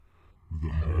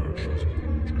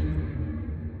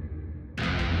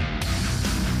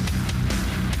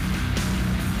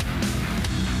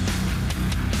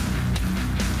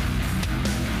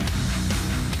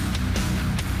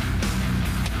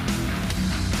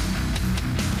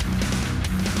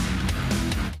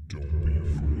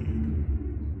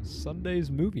Sunday's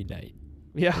movie night.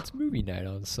 Yeah. It's movie night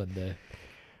on Sunday.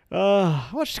 I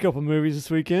watched a couple movies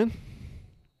this weekend.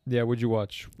 Yeah, what'd you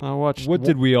watch? What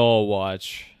did we all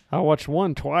watch? I watched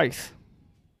one twice.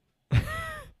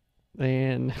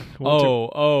 And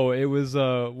it was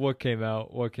what came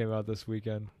out this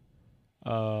weekend?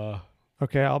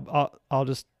 okay, I'll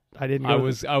just I didn't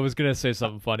go. I was gonna say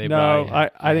something funny, no,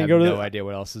 but I didn't have go to no the, idea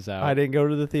what else is out. I didn't go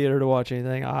to the theater to watch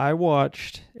anything. I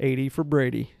watched 80 for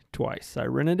Brady twice. I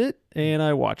rented it and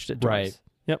I watched it twice. Right.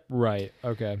 Yep. Right.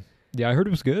 Okay. Yeah, I heard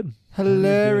it was good.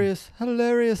 Hilarious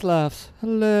laughs.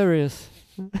 Hilarious.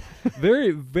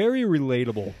 Very, very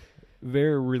relatable.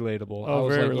 Very relatable. Oh, I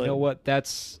was very like, you know relatable. what?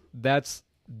 That's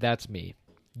me.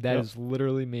 That Yep. is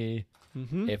literally me.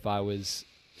 Mm-hmm. If I was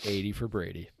 80 for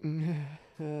Brady.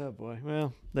 Oh boy.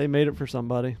 Well, they made it for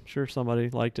somebody. I'm sure somebody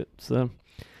liked it. So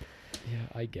Yeah,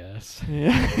 I guess.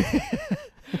 yeah.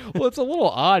 Well, it's a little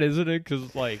odd, isn't it?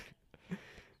 Because like,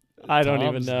 I don't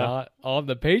even Tom's know. not on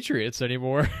the Patriots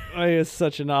anymore. It's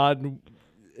such an odd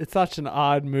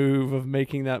move of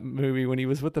making that movie when he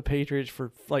was with the Patriots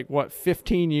for like what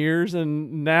 15 years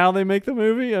and now they make the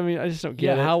movie. I mean, I just don't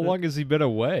get it. How long has he been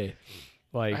away?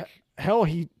 Like, hell,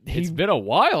 it's been a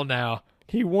while now.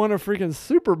 he won a freaking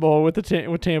Super Bowl with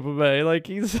with Tampa Bay. Like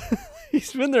he's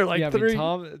been there like three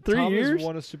Tom years. has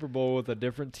won a Super Bowl with a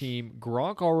different team.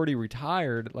 Gronk already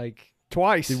retired. Like,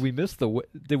 Twice. did we miss the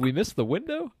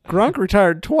window? Gronk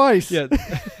retired twice. Yeah,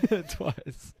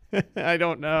 twice. I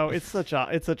don't know. It's such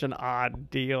an odd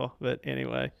deal. But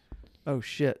anyway. Oh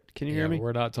shit! Can you hear me?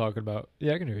 We're not talking about.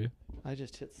 Yeah, I can hear you. I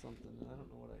just hit something. I don't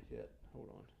know what I hit. Hold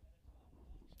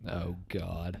on. Oh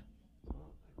God. I don't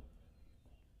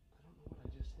know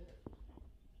what I just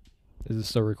hit. Is this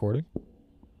still recording?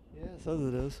 Yeah, it says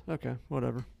it is. Okay,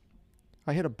 whatever.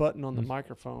 I hit a button on the Mm.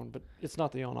 microphone, but it's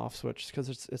not the on-off switch because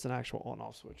it's an actual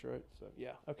on-off switch, right? So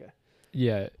yeah, okay.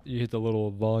 Yeah, you hit the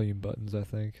little volume buttons. I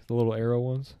think the little arrow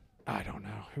ones. I don't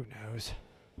know. Who knows?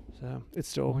 So it's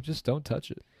still. Oh, just don't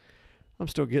touch it. I'm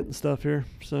still getting stuff here.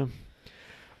 So.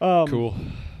 Cool.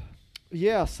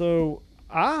 Yeah. So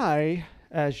I,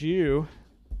 as you,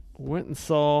 went and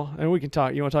saw, and we can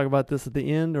talk. You want to talk about this at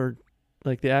the end, or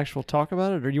like the actual talk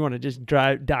about it, or you want to just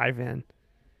dive in?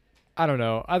 I don't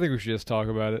know. I think we should just talk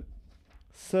about it.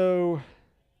 So,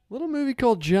 little movie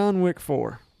called John Wick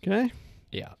 4. Okay.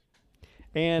 Yeah.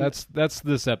 And That's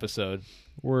this episode.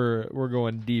 We're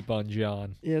going deep on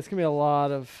John. yeah, it's gonna be a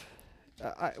lot of.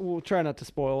 We'll try not to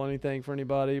spoil anything for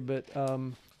anybody, but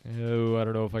Oh, I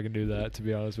don't know if I can do that, to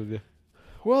be honest with you.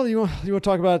 well, you want to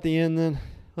talk about it at the end then?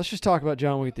 Let's just talk about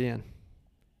John Wick at the end.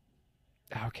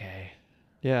 Okay.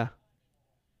 Yeah,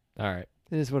 All right.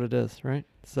 it is what it is, right?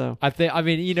 So I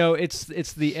mean,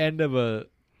 it's the end of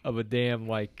a damn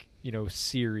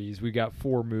series. We got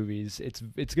 4 movies. It's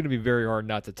going to be very hard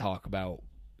not to talk about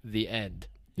the end.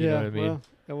 You know what I mean?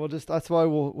 Well, and that's why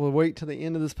we'll wait till the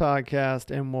end of this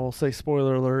podcast and we'll say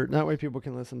spoiler alert. And that way people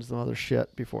can listen to some other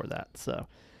shit before that. So,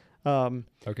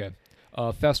 Okay.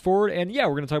 Fast forward, and yeah,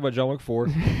 we're going to talk about John Wick 4.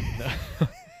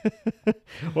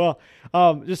 well,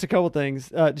 just a couple things.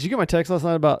 Did you get my text last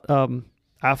night about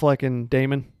Affleck and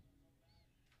Damon?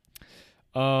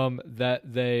 That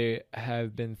they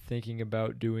have been thinking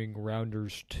about doing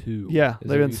Rounders 2. Yeah, Is they've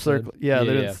that been circling. Yeah,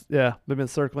 they've been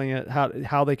circling it.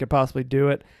 How they could possibly do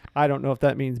it. I don't know if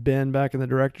that means Ben back in the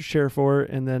director's chair for it,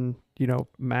 and then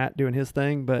Matt doing his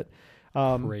thing. But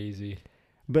Crazy.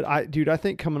 But I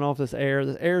think coming off this air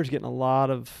is getting a lot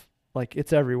of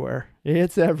it's everywhere.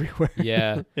 It's everywhere.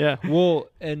 Yeah. Yeah. Well,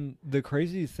 and the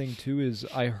crazy thing too is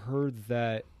I heard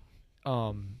that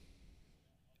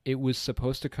it was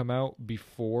supposed to come out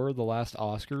before the last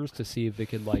Oscars to see if they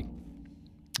could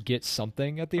get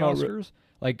something at the Oscars.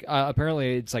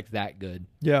 Apparently it's that good.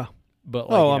 Yeah. But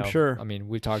I'm sure. I mean,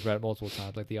 we've talked about it multiple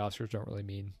times. The Oscars don't really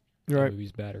mean the Right.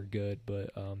 movie's bad or good,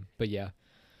 but yeah.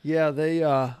 Yeah, they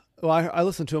I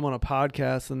listened to them on a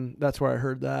podcast and that's where I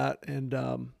heard that.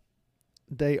 And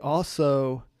they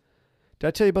also, did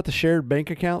I tell you about the shared bank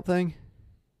account thing?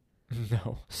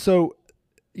 No. So,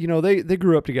 they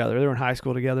grew up together. They were in high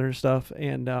school together and stuff.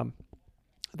 And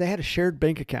they had a shared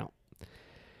bank account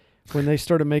when they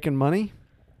started making money.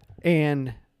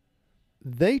 And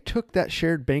they took that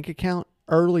shared bank account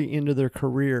early into their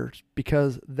careers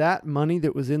because that money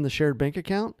that was in the shared bank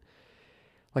account,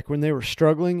 when they were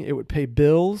struggling, it would pay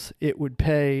bills. It would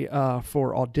pay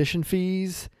for audition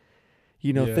fees,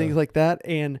 things like that.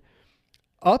 And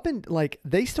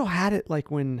they still had it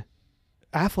when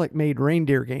Affleck made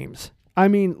Reindeer Games. I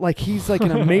mean, he's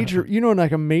in a major,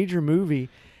 a major movie,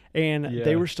 and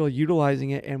they were still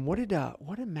utilizing it. And what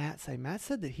did Matt say? Matt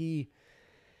said that he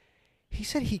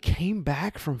said he came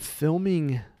back from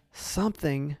filming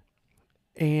something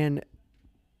and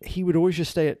he would always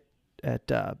just stay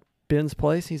at Ben's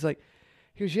place. He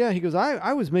goes, yeah. He goes,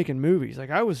 I was making movies. Like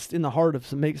I was in the heart of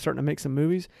starting to make some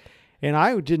movies, and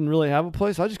I didn't really have a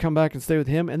place. I just come back and stay with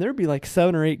him, and there'd be like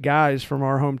 7 or 8 guys from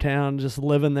our hometown just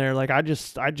living there. Like I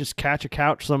just catch a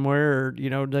couch somewhere,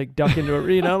 or like duck into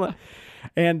it,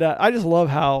 And I just love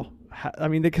how I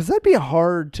mean, because that'd be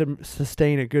hard to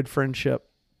sustain a good friendship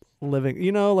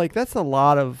living. Like that's a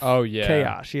lot of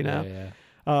chaos. Yeah.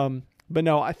 But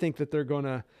no, I think that they're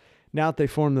gonna, now that they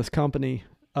formed this company,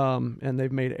 and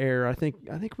they've made Air. I think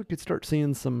we could start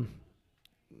seeing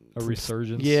a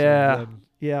resurgence. Yeah. Of them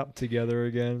Yeah. together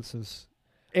again. Since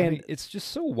And I mean, it's just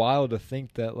so wild to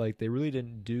think that like they really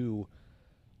didn't do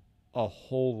a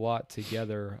whole lot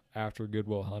together after Good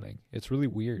Will Hunting. It's really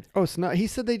weird. oh, it's not. He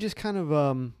said they just kind of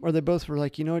or they both were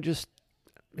like, it's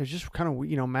just kind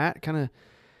of Matt kind of.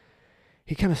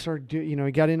 He kind of started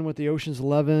he got in with the Ocean's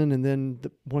 11, and then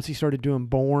once he started doing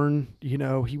Bourne, he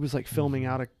was like filming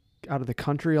out of the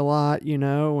country a lot,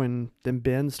 and then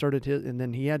Ben started his, and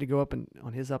then he had to go up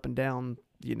on his up and down,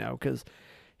 because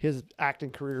his acting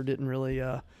career didn't really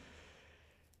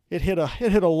it hit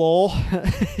a lull,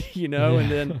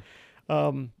 and then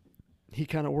he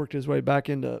kind of worked his way back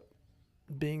into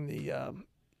being the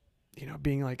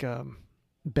being like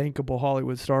bankable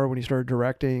Hollywood star when he started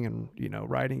directing and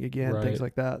writing again, Right. things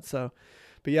like that. So,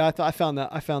 but yeah, I found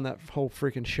that whole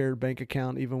freaking shared bank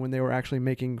account, even when they were actually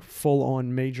making full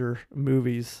on major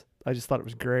movies, I just thought it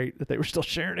was great that they were still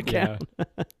sharing an account.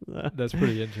 That's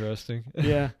pretty interesting.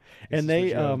 Yeah, and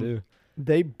This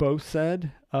they both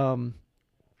said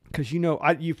because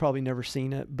you've probably never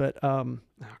seen it, but oh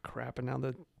crap, and now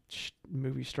the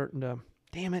movie's starting to,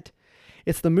 damn it.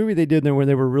 It's the movie they did when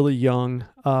they were really young,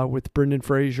 with Brendan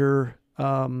Fraser.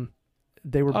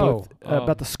 They were both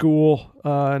about the school,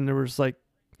 and there was like,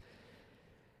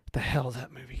 what the hell is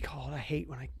that movie called? I hate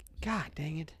when God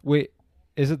dang it. Wait,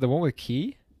 is it the one with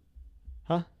Key?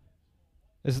 Huh?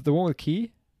 Is it the one with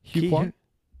Key? Hugh Kwon?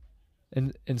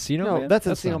 Encino No, Man? that's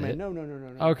Encino not Man. it.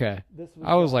 No. Okay. This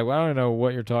I was like, well, I don't know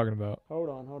what you're talking about. Hold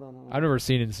on. I've never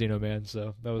seen Encino Man,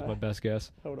 so that was my best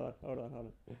guess. Hold on.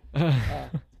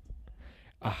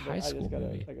 A high school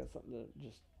movie. I got something to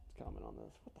just comment on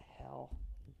this. What the hell?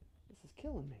 This is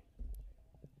killing me.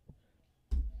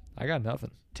 I got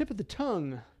nothing. Tip of the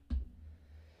tongue.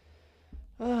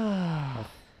 Have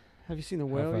you seen The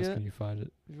How Whale fast yet? can you find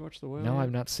it? Have you watched The Whale No, yet?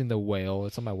 I've not seen The Whale.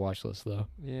 It's on my watch list, though.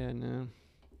 Yeah, no.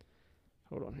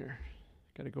 Hold on here.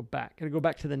 Got to go back. Got to go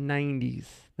back to the 90s.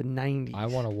 The 90s. I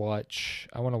want to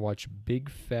watch Big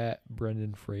Fat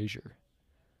Brendan Fraser.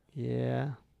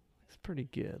 Yeah. Looks pretty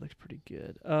good.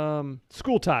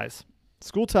 School Ties.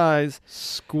 School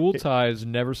Ties,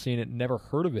 never seen it, never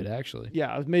heard of it, actually.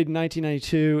 Yeah, it was made in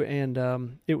 1992,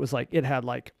 and it was like, it had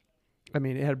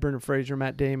Brendan Fraser,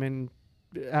 Matt Damon,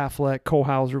 Affleck, Cole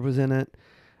Hauser was in it.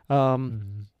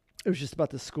 It was just about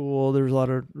the school. There was a lot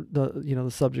of the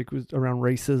subject was around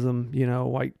racism.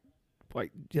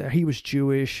 White. Yeah, he was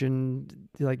Jewish, and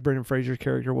like Brendan Fraser's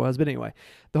character was. But anyway,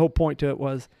 the whole point to it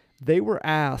was they were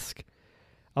asked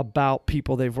about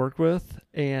people they've worked with,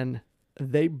 and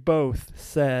they both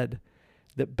said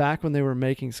that back when they were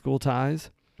making School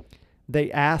Ties, they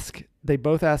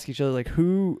both ask each other, like,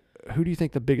 who do you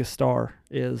think the biggest star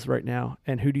is right now,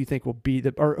 and who do you think will be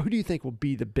the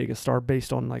biggest star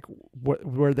based on like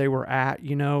where they were at,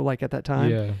 like at that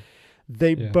time. Yeah.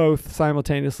 They both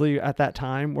simultaneously at that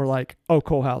time were like, oh,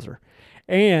 Cole Hauser.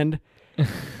 And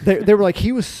they were like,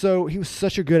 he was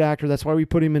such a good actor. That's why we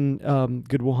put him in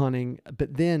Good Will Hunting.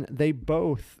 But then they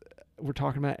both were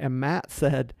talking about, and Matt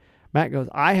goes,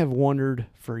 I have wondered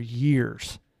for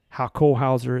years how Cole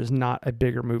Hauser is not a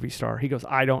bigger movie star. He goes,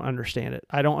 I don't understand it.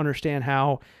 I don't understand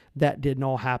how that didn't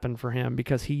all happen for him,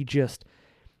 because he just,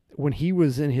 when he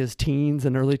was in his teens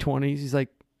and early 20s, he's like,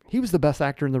 he was the best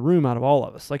actor in the room out of all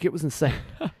of us. Like, it was insane.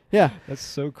 Yeah. That's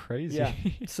so crazy. Yeah.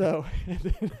 So,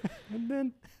 and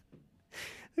then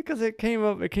because it came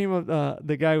up,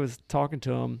 the guy was talking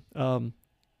to him,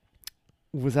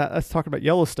 us talking about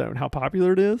Yellowstone, how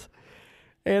popular it is.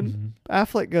 And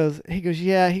Affleck goes,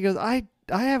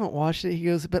 I haven't watched it. He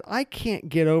goes, but I can't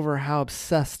get over how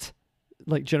obsessed,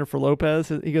 like Jennifer Lopez.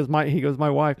 He goes, my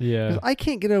wife. Yeah. Goes, I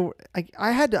can't get over.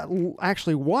 I had to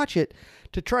actually watch it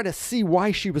to try to see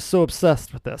why she was so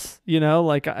obsessed with this.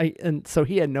 And so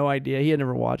he had no idea. He had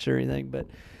never watched it or anything. But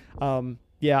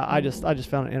yeah, I just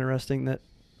found it interesting that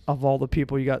of all the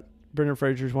people, you got Brendan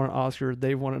Fraser's won an Oscar,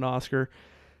 they've won an Oscar.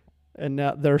 And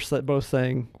now they're both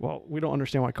saying, well, we don't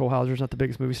understand why Cole Hauser's not the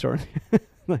biggest movie star.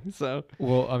 So,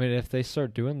 well, I mean, if they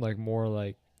start doing like more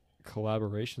like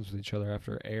collaborations with each other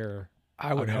after Air,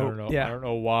 I would mean, hope. I don't know. Yeah, I don't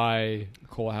know why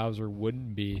Cole Hauser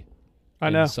wouldn't be I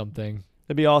in know. something.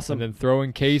 That'd be awesome. And then throw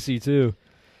in Casey too.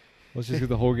 Let's just get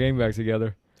the whole gang back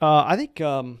together. I think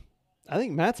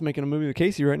Matt's making a movie with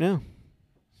Casey right now.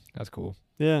 That's cool.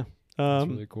 Yeah, That's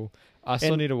really cool. I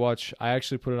still and- need to watch. I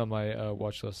actually put it on my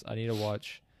watch list. I need to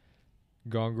watch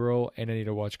Gone Girl and I need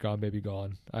to watch Gone Baby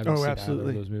Gone. I haven't seen either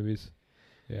of those movies.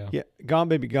 Yeah. Yeah, Gone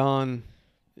Baby Gone.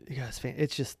 You guys,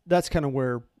 it's just that's kind of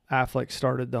where Affleck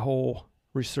started the whole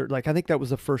research. Like I think that was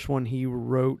the first one he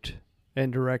wrote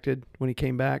and directed when he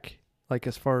came back. Like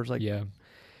as far as like yeah,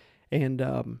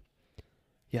 and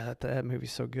yeah, that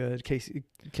movie's so good.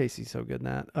 Casey's so good in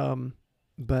that.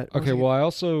 But okay. Well, I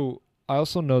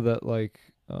also know that like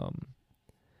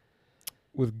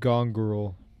with Gone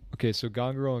Girl. Okay, so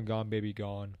Gone Girl and Gone Baby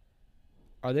Gone,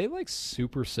 are they like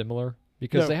super similar?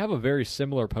 Because they have a very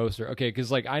similar poster. Okay,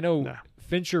 because like I know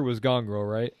Fincher was Gone Girl,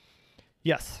 right?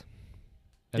 Yes.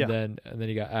 And then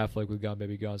you got Affleck with Gone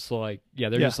Baby Gone. So like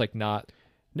they're just like not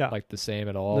like the same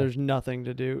at all. There's nothing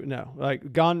to do. No.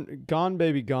 Like Gone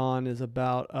Baby Gone is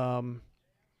about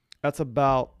that's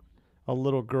about a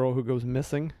little girl who goes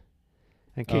missing.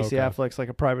 And Casey Affleck's like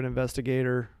a private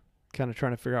investigator kind of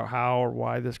trying to figure out how or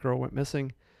why this girl went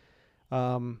missing.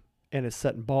 And it's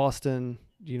set in Boston,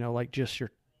 you know, like just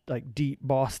your like deep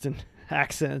Boston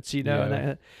accents, you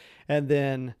know, and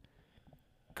then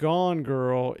Gone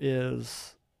Girl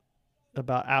is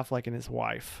about Affleck and his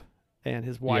wife, and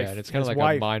his wife. Yeah, and it's kind of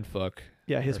like a mind fuck.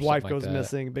 Yeah, his wife goes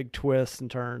missing, big twists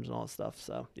and turns and all that stuff.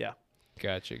 So yeah,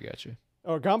 gotcha.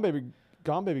 Oh, Gone Baby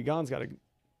Gone's got a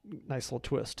nice little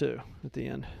twist too at the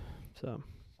end. So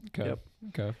okay.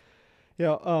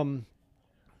 Yeah.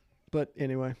 But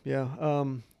anyway, yeah.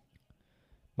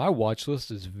 My watch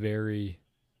list is very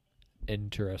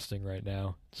interesting right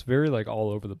now. It's very like all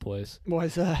over the place. Why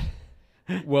is that?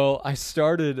 Well, I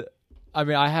started. I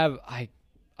mean, I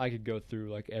could go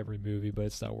through like every movie, but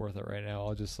it's not worth it right now.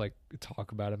 I'll just like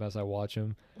talk about them as I watch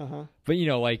them. But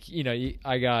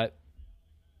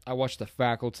I watched The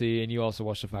Faculty, and you also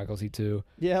watched The Faculty too.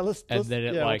 Yeah, it'll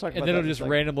just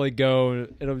randomly go.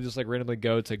 It'll just like randomly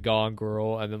go to Gone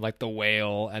Girl, and then like The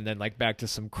Whale, and then like back to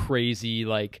some crazy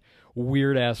like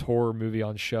weird ass horror movie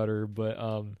on Shudder.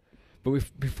 But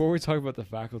before we talk about The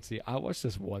Faculty, I watched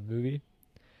this one movie.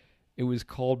 It was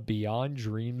called Beyond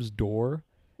Dream's Door,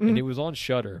 and it was on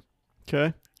Shudder.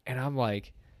 Okay. And I'm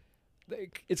like,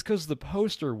 it's because the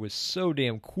poster was so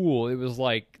damn cool. It was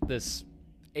like this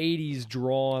 80s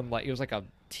drawn, like it was like a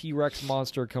T-Rex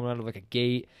monster coming out of like a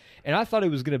gate, and I thought it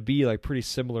was gonna be like pretty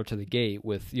similar to The Gate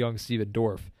with young Steven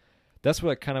Dorff. That's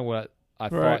what I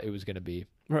thought it was gonna be.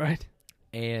 Right.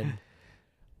 And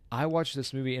I watched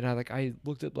this movie, and I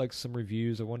looked at like some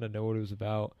reviews. I wanted to know what it was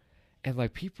about, and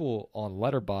like people on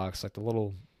Letterboxd, like the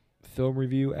little film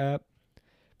review app,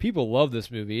 people love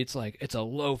this movie. It's like it's a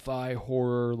lo-fi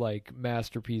horror like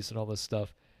masterpiece and all this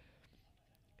stuff.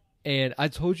 And I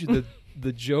told you that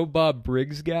the Joe Bob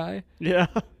Briggs guy. Yeah.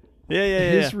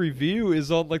 His review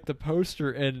is on like the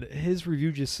poster, and his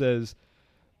review just says,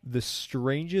 "The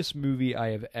strangest movie I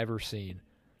have ever seen."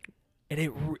 And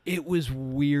it was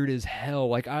weird as hell.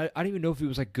 Like I don't even know if it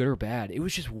was like good or bad. It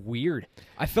was just weird.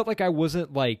 I felt like I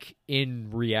wasn't like in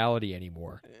reality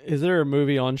anymore. Is there a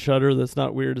movie on Shudder that's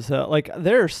not weird as hell? Like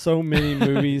there are so many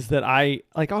movies that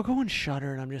I'll go on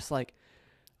Shudder and I'm just like,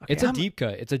 okay, it's a deep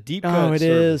cut. It's a deep cut. Oh, it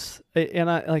service. is. And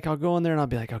I'll go in there and I'll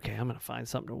be like, okay, I'm gonna find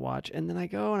something to watch. And then I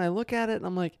go and I look at it and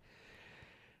I'm like,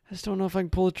 I just don't know if I can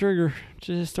pull the trigger.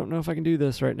 Just don't know if I can do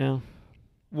this right now.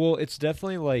 Well, it's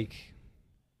definitely like,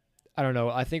 I don't know.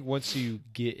 I think once you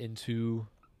get into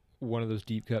one of those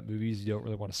deep cut movies, you don't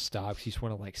really want to stop. You just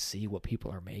want to like see what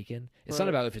people are making. It's not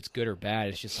about if it's good or bad.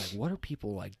 It's just like, what are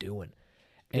people like doing?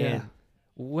 And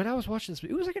when I was watching this,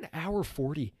 it was like an hour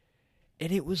 40,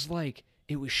 and it was like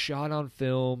it was shot on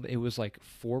film. It was like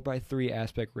 4:3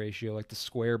 aspect ratio, like the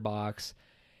square box,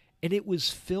 and it was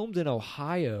filmed in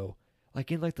Ohio, like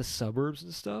in like the suburbs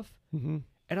and stuff. Mm-hmm.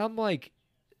 And I'm like,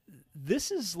 this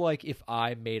is like if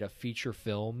I made a feature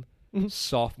film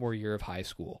sophomore year of high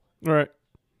school. Right.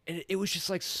 And it was just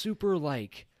like super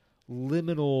like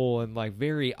liminal and like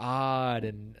very odd,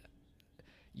 and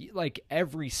like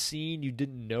every scene you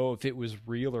didn't know if it was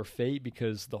real or fake,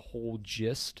 because the whole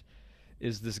gist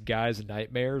is this guy's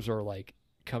nightmares are like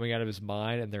coming out of his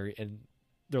mind, and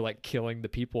they're like killing the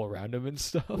people around him and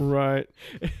stuff. Right.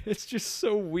 It's just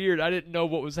so weird. I didn't know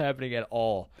what was happening at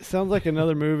all. Sounds like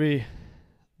another movie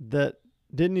that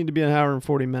didn't need to be an hour and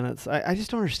 40 minutes. I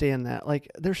just don't understand that. Like,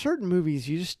 there's certain movies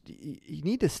you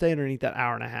need to stay underneath that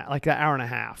hour and a half, like that hour and a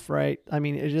half, right? I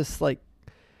mean, it's just like,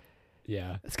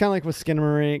 Yeah. It's kind of like with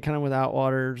Skinamarink, kind of with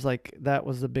Outwaters. Like that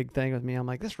was the big thing with me. I'm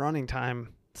like, this running time,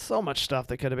 so much stuff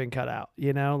that could have been cut out.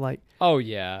 You know, like. Oh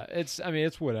yeah, it's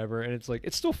whatever, and it's like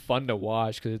it's still fun to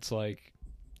watch because it's like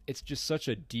it's just such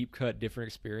a deep cut, different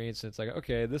experience. And it's like,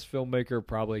 okay, this filmmaker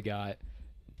probably got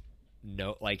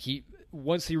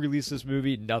once he released this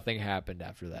movie, nothing happened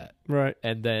after that, Right.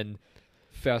 and then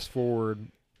fast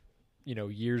forward,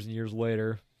 years and years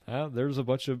later, there's a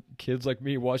bunch of kids like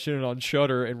me watching it on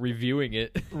Shudder and reviewing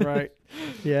it. Right.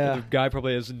 Yeah. The guy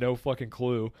probably has no fucking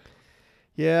clue.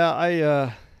 Yeah,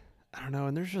 I don't know,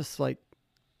 and there's just like,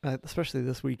 especially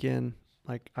this weekend,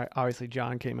 like obviously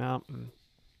John came out, and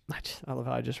I love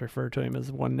how I just refer to him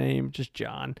as one name, just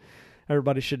John.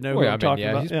 Everybody should know who I'm talking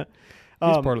about.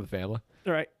 He's part of the family,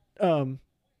 right?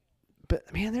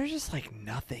 But man, there's just like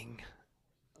nothing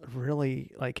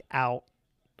really like out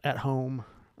at home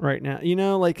right now.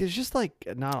 Like it's just like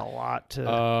not a lot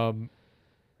to.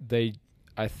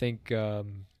 I think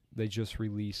they just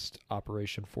released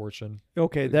Operation Fortune.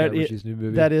 Okay, new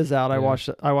movie. that is out. Yeah.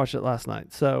 I watched it last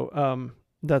night. So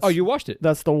that's. Oh, you watched it?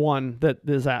 That's the one that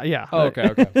is out. Yeah. Oh,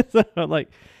 okay. So,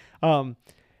 like,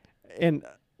 and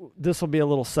this will be a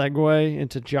little segue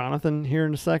into Jonathan here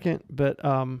in a second, but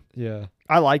yeah,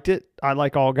 I liked it. I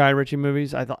like all Guy Ritchie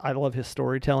movies. I love his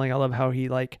storytelling. I love how he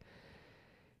like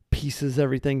pieces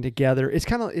everything together. It's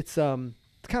kind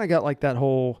of got like that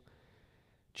whole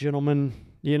gentleman,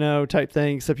 type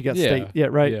thing, except you got state. Yeah,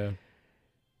 right. Yeah.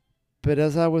 But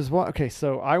as I was okay,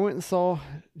 so I went and saw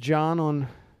John on.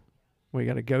 You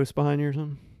got a ghost behind you or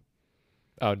something?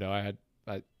 Oh no,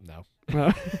 no.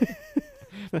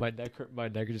 My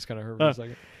neck just kind of hurt for a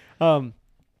second.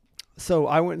 So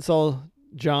I went and saw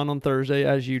John on Thursday,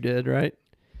 as you did, right?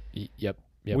 Yep.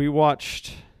 We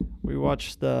watched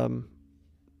the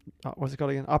what's it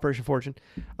called again? Operation Fortune.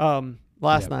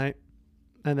 Last night,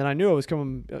 and then I knew I was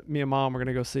coming. Me and Mom were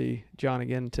gonna go see John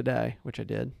again today, which I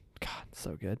did. God,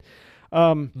 so good.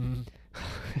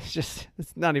 It's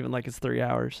not even like it's 3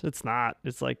 hours. It's not.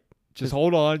 It's like just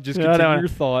hold on. Just continue your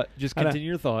thought. Just continue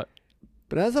your thought.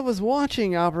 But as I was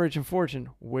watching Operation Fortune,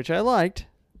 which I liked,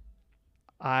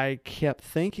 I kept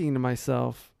thinking to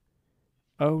myself,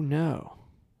 oh no,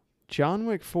 John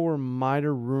Wick 4 might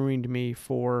have ruined me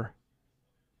for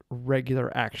regular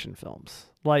action films.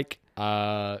 Like,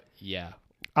 yeah.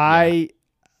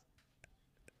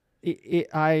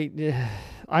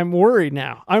 I'm worried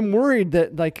now. I'm worried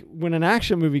that like when an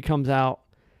action movie comes out,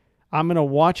 I'm going to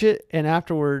watch it, and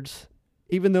afterwards,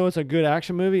 even though it's a good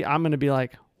action movie, I'm going to be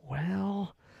like,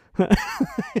 well,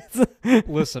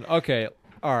 listen, okay,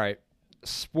 all right.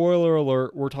 Spoiler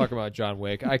alert, we're talking about John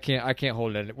Wick. I can't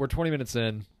hold it in. We're 20 minutes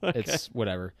in. Okay. It's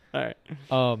whatever. All right.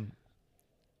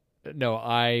 No,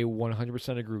 I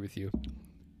 100% agree with you.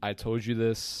 I told you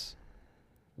this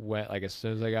as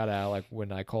soon as I got out, like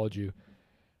when I called you,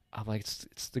 I'm like,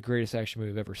 it's the greatest action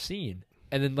movie I've ever seen.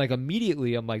 And then like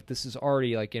immediately I'm like, this is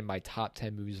already like in my top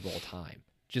 10 movies of all time.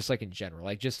 Just like in general,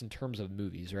 like just in terms of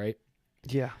movies, right?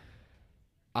 Yeah.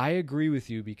 I agree with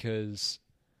you because,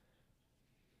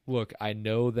 look, I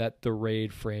know that the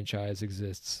Raid franchise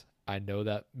exists. I know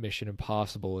that Mission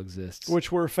Impossible exists,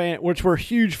 which we're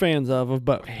huge fans of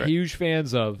both. Huge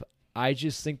fans of. I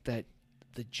just think that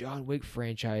the John Wick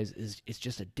franchise is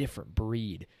just a different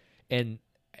breed, and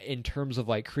in terms of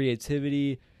like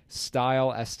creativity,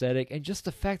 style, aesthetic, and just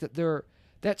the fact that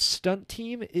that stunt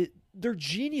team, they're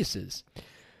geniuses.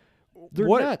 They're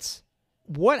nuts.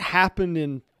 What happened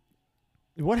in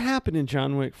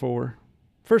John Wick 4?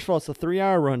 First of all, it's a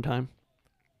 3-hour runtime.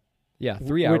 Yeah,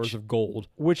 3 hours of gold.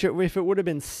 Which, if it would have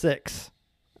been 6,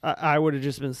 I would have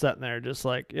just been sitting there just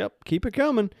like, yep, keep it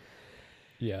coming.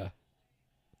 Yeah.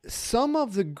 Some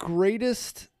of the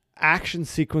greatest action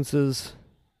sequences,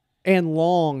 and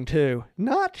long too,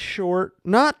 not short,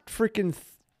 not freaking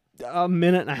a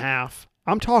minute and a half.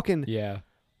 I'm talking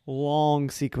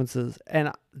long sequences.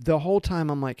 And the whole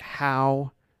time I'm like,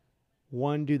 how,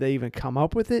 one, do they even come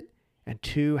up with it? And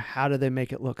two, how do they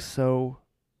make it look so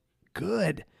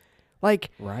good?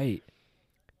 Like, right.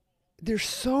 There's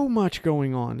so much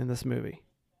going on in this movie,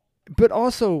 but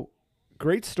also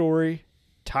great story,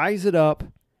 ties it up.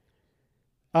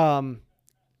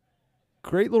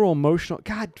 Great little emotional.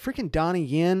 God, freaking Donnie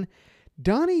Yen.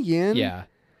 Yeah.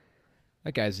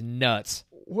 That guy's nuts.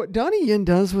 What Donnie Yen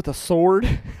does with a sword,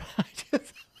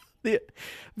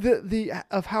 the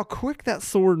of how quick that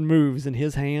sword moves in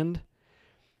his hand.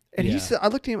 And I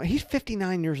looked at him, he's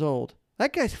 59 years old.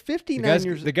 That guy's 59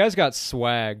 years old. The guy's got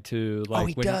swag too. Like,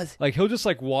 he does. He'll just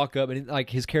like walk up, and like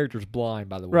his character's blind,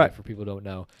 by the way, for people who don't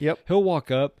know. Yep. He'll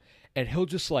walk up and he'll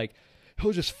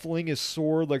he'll just fling his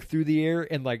sword like through the air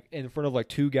and like in front of like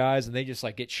two guys, and they just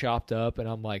like get chopped up, and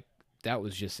I'm like, that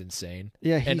was just insane.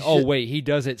 Yeah, and wait, he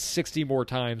does it 60 more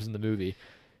times in the movie.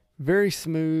 Very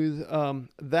smooth.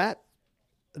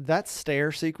 That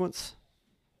stair sequence,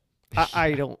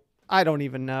 I don't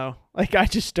even know. Like, I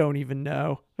just don't even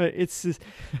know. It's just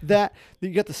that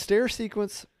you got the stair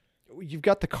sequence, you've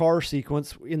got the car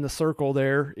sequence in the circle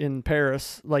there in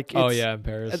Paris. Like, in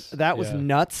Paris. That was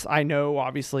nuts. I know,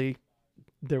 obviously,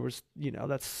 there was,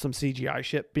 that's some CGI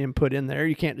shit being put in there.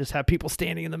 You can't just have people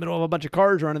standing in the middle of a bunch of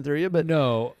cars running through you. But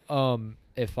no,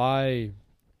 if I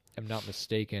am not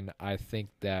mistaken, I think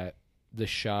that the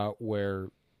shot where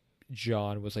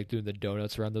John was like doing the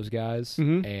donuts around those guys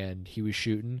and he was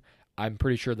shooting, I'm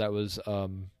pretty sure that was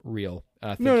real.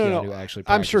 I think Keanu actually.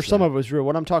 I'm sure some of it was real.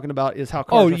 What I'm talking about is how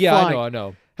cars are flying. I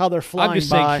know. How they're flying. I'm just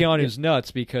saying Keanu's nuts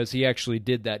because he actually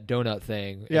did that donut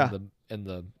thing in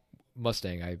the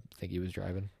Mustang I think he was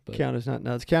driving. But. Keanu's not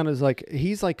nuts. Keanu's like,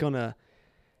 he's like gonna.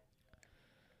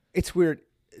 It's weird.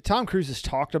 Tom Cruise has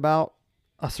talked about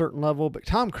a certain level, but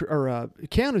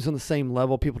Keanu's on the same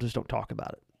level. People just don't talk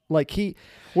about it. Like he's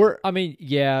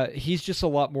just a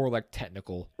lot more like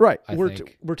technical. Right.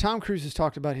 Where Tom Cruise has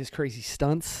talked about his crazy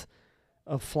stunts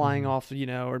of flying off, or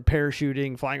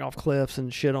parachuting, flying off cliffs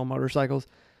and shit on motorcycles,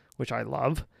 which I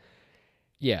love.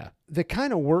 Yeah. The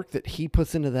kind of work that he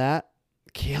puts into that,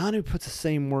 Keanu puts the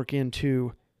same work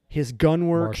into his gun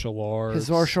work. His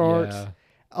martial arts.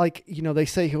 Like, they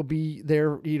say he'll be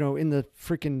there, in the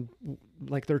freaking,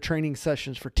 like their training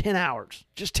sessions for 10 hours,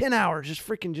 just 10 hours,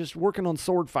 just working on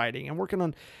sword fighting and working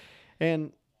on,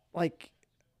 and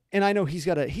I know he's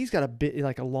got a bit,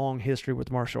 like a long history with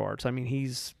martial arts. I mean,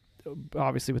 he's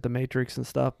obviously with the Matrix and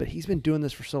stuff, but he's been doing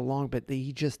this for so long, but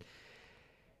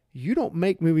you don't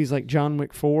make movies like John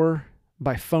Wick 4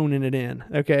 by phoning it in.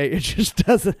 Okay. It just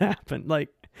doesn't happen. Like,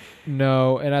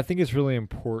 no. And I think it's really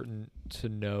important to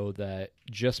know that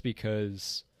just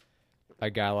because a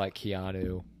guy like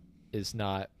Keanu is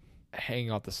not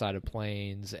hanging off the side of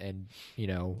planes and,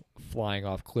 flying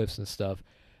off cliffs and stuff,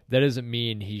 that doesn't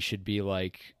mean he should be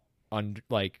what am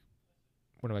I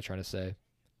trying to say?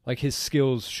 Like his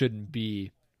skills shouldn't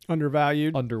be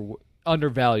undervalued.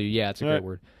 Undervalued. Yeah. It's a great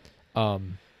word.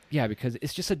 Yeah, because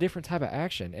it's just a different type of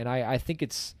action. And I think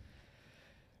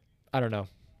I don't know.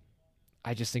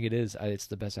 I just think it is. It's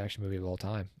the best action movie of all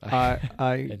time.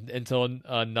 Until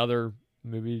another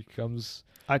movie comes.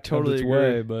 I totally agree.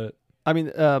 Way, but I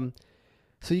mean,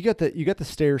 so you got the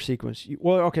stair sequence.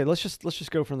 Okay, let's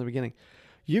just go from the beginning.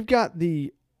 You've got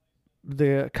the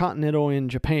Continental in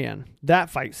Japan, that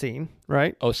fight scene,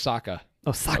 right? Osaka,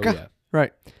 oh, yeah.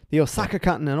 Right? The Osaka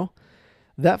Continental,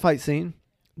 that fight scene,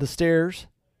 the stairs.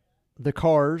 The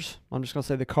cars, I'm just going to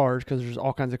say the cars because there's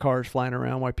all kinds of cars flying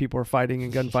around while people are fighting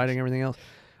and gunfighting and everything else.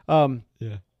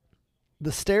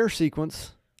 The stair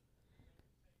sequence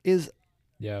is,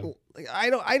 I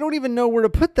don't even know where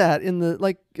to put that in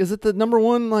the, is it the number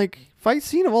one, fight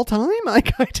scene of all time? I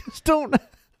just don't.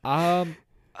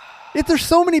 If there's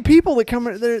so many people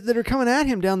that are coming at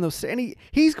him down those, and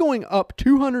he's going up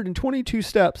 222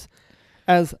 steps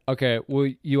as. Okay.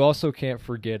 Well, you also can't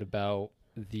forget about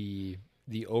the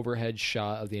overhead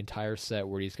shot of the entire set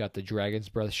where he's got the dragon's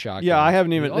breath shotgun. Yeah, I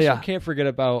haven't even. You also can't forget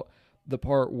about the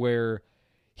part where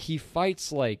he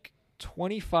fights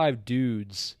 25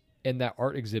 dudes in that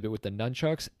art exhibit with the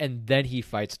nunchucks, and then he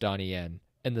fights Donnie Yen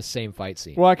in the same fight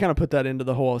scene. Well, I kind of put that into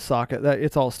the whole Osaka.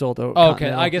 It's all still the. Okay,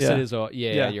 I guess it is all.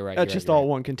 Yeah, you're right. That's just all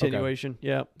one continuation. Okay.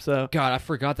 Yeah. So. God, I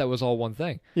forgot that was all one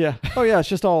thing. Yeah. Oh yeah,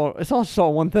 it's all just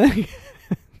all one thing.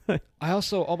 I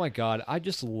also, oh my God, I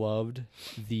just loved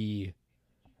the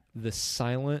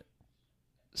silent,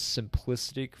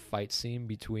 simplistic fight scene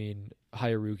between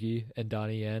Hayaruki and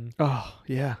Donnie Yen. Oh,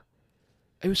 yeah.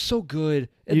 It was so good.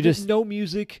 And there's no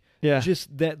music. Yeah.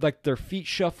 Just that, their feet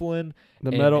shuffling.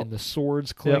 Metal. And the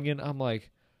swords clinging. Yep. I'm like,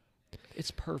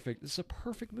 it's perfect. It's a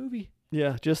perfect movie.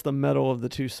 Yeah, just the metal of the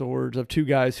two swords, of two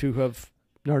guys who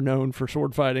are known for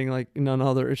sword fighting like none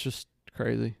other. It's just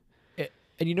crazy.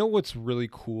 And you know what's really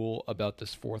cool about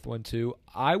this fourth one, too?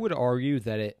 I would argue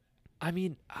that I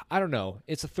don't know.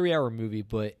 It's a 3-hour movie,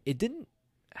 but it didn't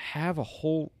have a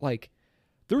whole,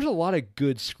 there was a lot of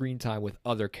good screen time with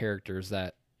other characters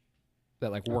that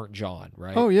weren't John,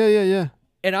 right? Oh, yeah.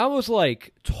 And I was,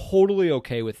 totally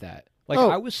okay with that.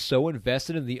 I was so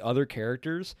invested in the other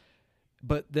characters,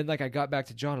 but then, I got back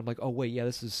to John. I'm like, oh, wait, yeah,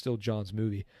 this is still John's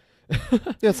movie.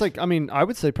 Yeah, it's I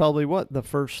would say probably the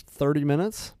first 30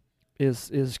 minutes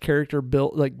is character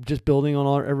built, just building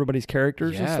on everybody's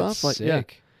characters and stuff.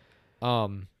 Sick. I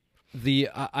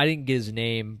didn't get his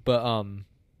name, but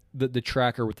the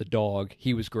tracker with the dog,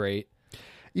 he was great.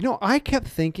 You know, I kept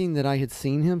thinking that I had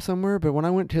seen him somewhere, but when I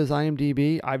went to his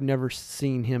IMDb, I've never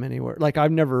seen him anywhere. Like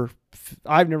I've never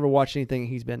watched anything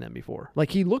he's been in before. Like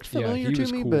he looked familiar he to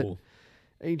was me, cool.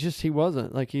 but he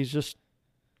wasn't. Like he's just,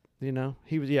 he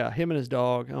was, him and his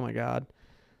dog. Oh my God.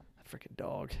 That freaking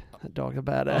dog. That dog's a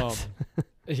badass.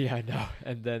 Yeah, I know.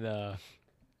 And then,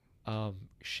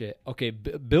 shit. Okay,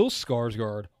 Bill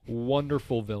Skarsgård,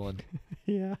 wonderful villain.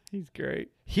 Yeah, he's great.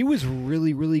 He was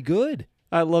really, really good.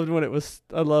 I loved when I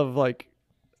love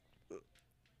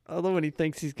when he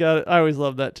thinks he's got it. I always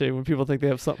love that too, when people think they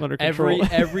have something under control.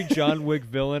 Every John Wick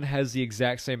villain has the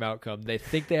exact same outcome. They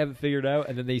think they have it figured out,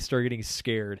 and then they start getting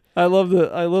scared. I love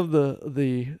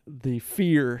the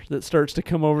fear that starts to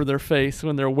come over their face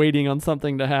when they're waiting on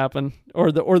something to happen,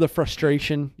 or the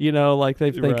frustration. Like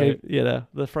they think Right.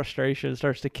 the frustration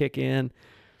starts to kick in.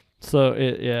 So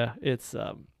it's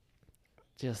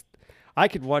just, I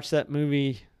could watch that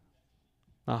movie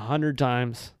 100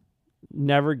 times.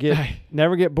 Never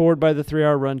get bored by the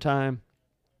 3-hour runtime.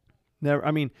 Never.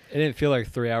 I mean, It didn't feel like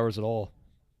 3 hours at all.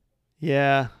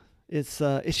 yeah, it's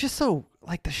just so,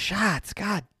 like, the shots.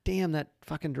 God damn, that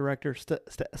fucking director.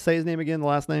 Say his name again. The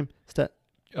last name.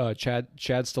 Chad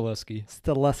Stileski.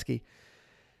 Stileski.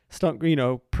 Stunt.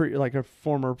 Like a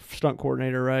former stunt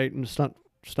coordinator, right? And stunt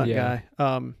Yeah.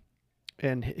 guy.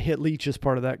 And Hit Leach is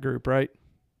part of that group, right?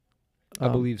 I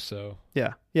believe so.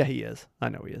 Yeah, he is. I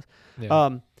know he is.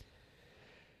 Yeah.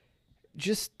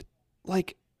 Just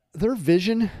like their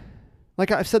vision,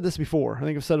 like I've said this before. I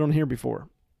think I've said it on here before.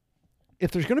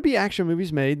 If there's going to be action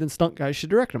movies made, then stunt guys should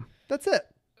direct them. That's it.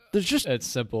 It's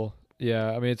simple.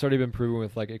 Yeah, I mean, it's already been proven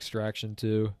with like Extraction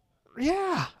too.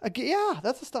 Yeah,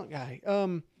 that's a stunt guy.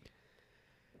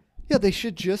 Yeah,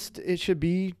 it should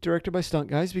be directed by stunt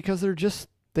guys because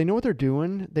they know what they're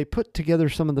doing. They put together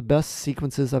some of the best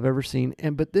sequences I've ever seen.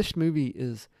 But this movie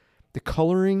is the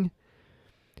coloring.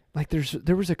 Like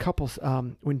there was a couple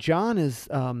when John's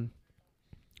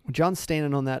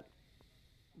standing on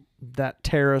that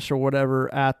terrace or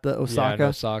whatever at the Osaka. Yeah, in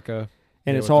Osaka.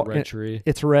 And it's with all the red tree.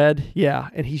 It's red, yeah,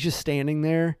 and he's just standing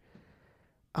there.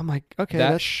 I'm like, okay,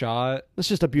 That's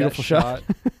just a beautiful shot.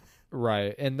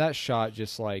 Right. And that shot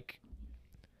just like,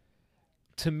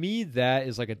 to me, that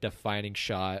is like a defining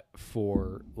shot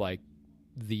for like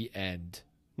the end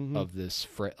of this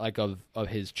of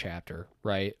his chapter,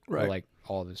 right? Right. Or like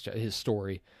all of his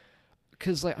story.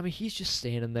 Because like, I mean, he's just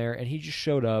standing there and he just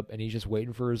showed up and he's just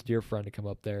waiting for his dear friend to come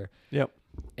up there. Yep.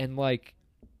 And like,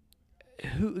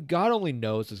 God only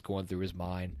knows what's going through his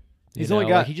mind. He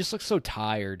just looks so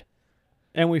tired.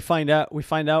 And we find out with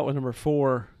number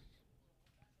 4,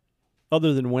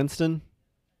 other than Winston,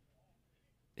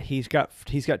 he's got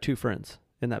 2 friends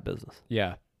in that business.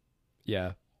 Yeah.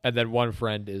 Yeah. And then one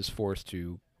friend is forced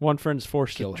to try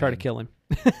to kill him.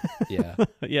 Yeah.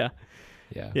 Yeah.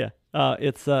 Yeah. But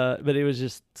it was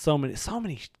just so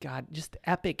many, God, just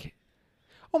epic.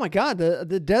 Oh my God,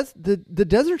 the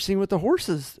desert scene with the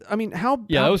horses. I mean,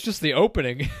 that was just the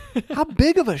opening. how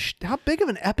big of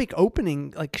an epic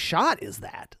opening like shot is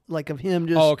that? Like of him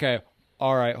just. Oh, okay.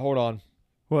 All right, hold on.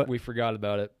 What? We forgot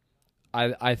about it.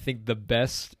 I think the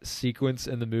best sequence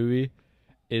in the movie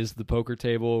is the poker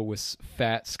table with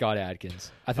fat Scott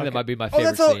Adkins. I think that might be my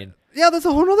favorite scene. That's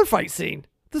a whole other fight scene.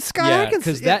 The Scott Adkins,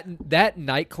 because that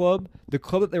nightclub, the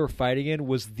club that they were fighting in,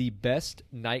 was the best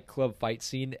nightclub fight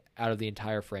scene out of the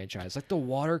entire franchise. Like the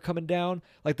water coming down,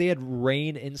 like they had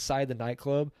rain inside the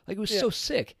nightclub. Like it was so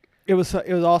sick. It was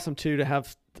awesome too to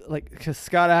have because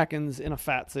Scott Adkins in a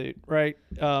fat suit, right?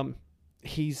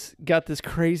 He's got this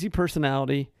crazy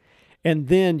personality, and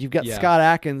then you've got Scott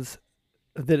Adkins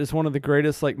that is one of the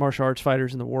greatest like martial arts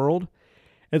fighters in the world.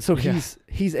 And so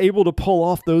he's able to pull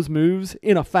off those moves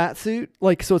in a fat suit.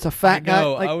 Like, so it's a fat guy.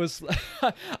 Like,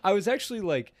 I was actually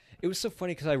like, it was so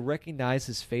funny because I recognized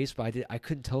his face, but I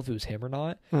couldn't tell if it was him or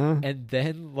not. And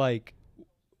then like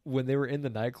when they were in the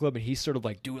nightclub and he's sort of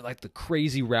like doing like the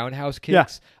crazy roundhouse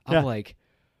kicks, I'm like,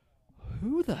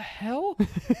 who the hell?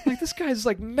 Like this guy's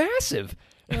like massive.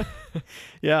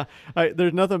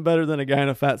 There's nothing better than a guy in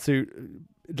a fat suit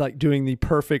like doing the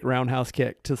perfect roundhouse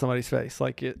kick to somebody's face.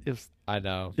 Like it was. I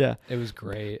know. Yeah. It was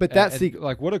great. But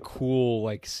like what a cool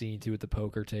like scene too with the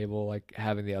poker table, like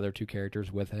having the other 2 characters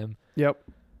with him. Yep.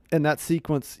 And that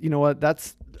sequence, you know what?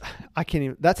 That's how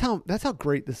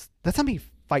great that's how many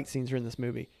fight scenes are in this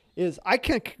movie. When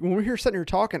we're here sitting here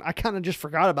talking, I kind of just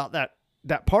forgot about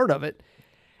that part of it.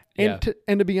 And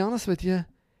to be honest with you,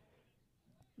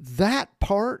 that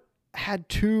part had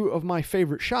 2 of my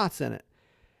favorite shots in it.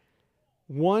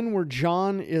 One where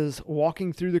John is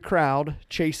walking through the crowd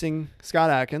chasing Scott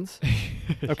Adkins,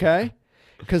 okay?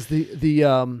 Because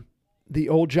the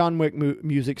old John Wick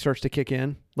music starts to kick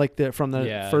in, like from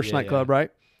the first nightclub,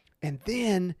 right? And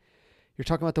then you're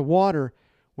talking about the water.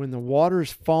 When the water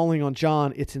is falling on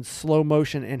John, it's in slow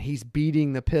motion, and he's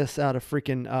beating the piss out of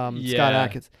freaking Scott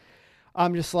Adkins.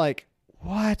 I'm just like,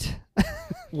 what?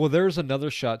 Well, there's another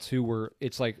shot too where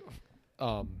it's like,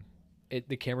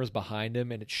 the camera's behind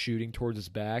him and it's shooting towards his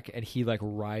back, and he like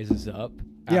rises up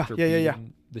after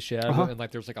beating the shit out of him, and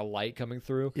like there's like a light coming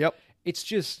through. Yep. It's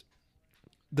just,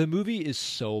 the movie is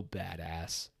so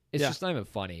badass. It's just not even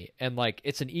funny, and like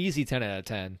it's an easy 10 out of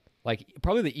 10. Like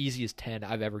probably the easiest 10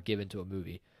 I've ever given to a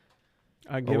movie.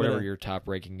 I give whatever your top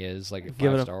ranking is, like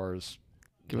 5 stars.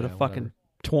 Give it a fucking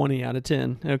 20 out of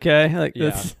 10. Okay, like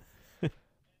that's.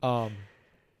 God,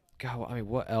 I mean,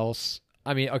 what else?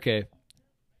 I mean, okay,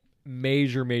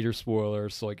 major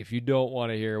spoilers. So like, if you don't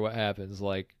want to hear what happens,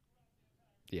 like,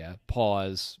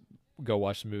 pause, go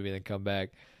watch the movie, and then come back.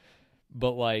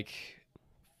 But like,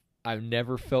 I've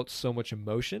never felt so much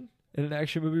emotion in an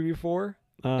action movie before,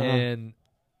 and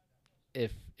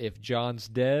if John's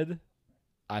dead,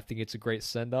 I think it's a great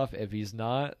send off. If he's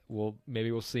not,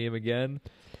 maybe we'll see him again.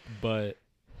 But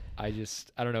I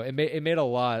don't know. It made a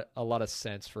lot of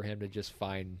sense for him to just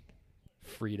find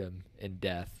freedom in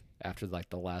death after like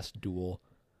the last duel.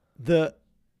 The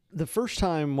first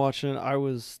time watching it, I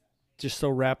was just so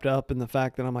wrapped up in the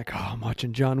fact that I'm like, oh, I'm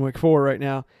watching John Wick 4 right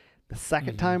now. The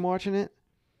second time watching it,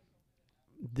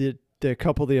 the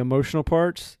couple of the emotional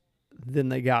parts, then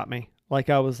they got me. Like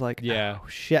I was like, oh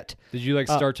shit. Did you like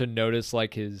start to notice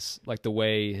like the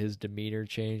way his demeanor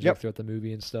changed throughout the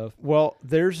movie and stuff? Well,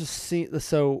 there's a scene.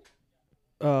 So,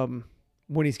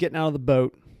 when he's getting out of the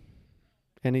boat,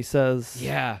 and he says,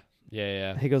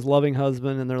 he goes, loving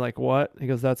husband, and they're like, what? He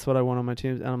goes, that's what I want on my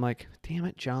tomb. And I'm like, damn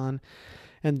it, John.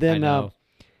 And then,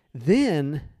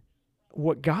 then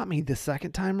what got me the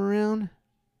second time around,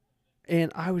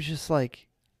 and I was just like,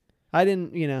 I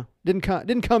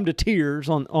didn't come to tears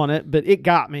on it, but it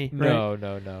got me. Right?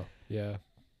 No. Yeah.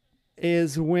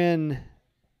 Is when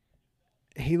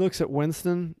he looks at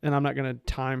Winston, and I'm not going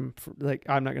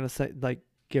to say like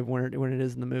give when it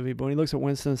is in the movie, but when he looks at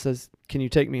Winston and says, "Can you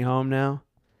take me home now?"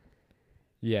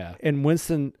 Yeah. And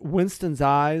Winston's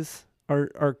eyes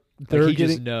are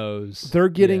just knows. They're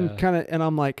getting kind of, and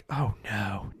I'm like, oh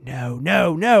no,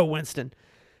 Winston.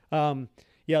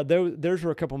 Those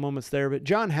were a couple moments there, but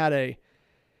John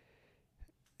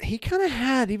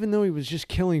even though he was just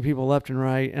killing people left and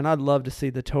right, and I'd love to see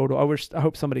the total. I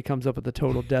hope somebody comes up with the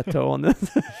total death toll on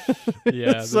this.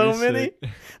 Yeah, so many.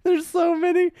 There's so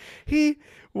many.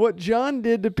 What John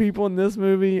did to people in this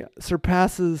movie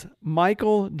surpasses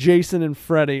Michael, Jason, and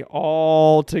Freddy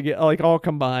all together, like all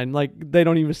combined. Like they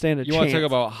don't even stand a chance. You want to talk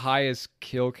about highest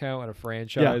kill count in a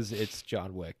franchise? It's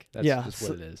John Wick. That's just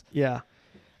what it is. Yeah.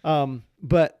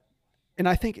 And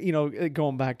I think,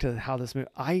 going back to how this movie,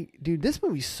 this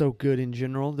movie's so good in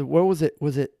general. What was it?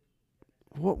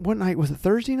 What night? Was it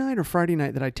Thursday night or Friday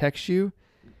night that I text you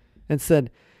and said,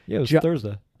 it was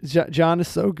Thursday. John is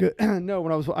so good.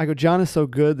 No, I go, John is so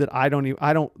good that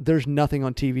there's nothing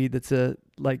on TV that's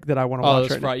that I want to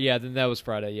watch right now. Yeah, then that was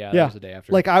Friday. Yeah, that was the day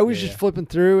after. Like I was just flipping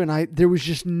through, and there was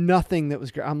just nothing that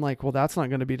was great. I'm like, well, that's not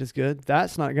going to be as good.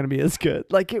 That's not going to be as good.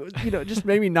 Like it was, it just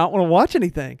made me not want to watch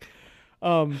anything.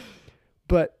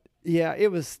 But yeah,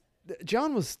 it was.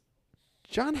 John was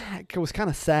kind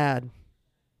of sad.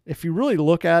 If you really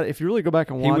look at it, if you really go back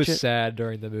and watch it, he was sad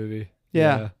during the movie.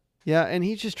 Yeah, and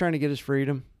he's just trying to get his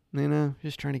freedom.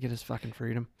 Just trying to get his fucking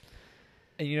freedom.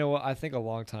 And you know what? I think a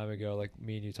long time ago, like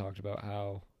me and you talked about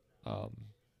how, how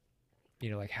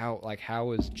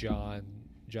is John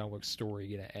Wick's story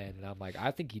gonna end? And I'm like,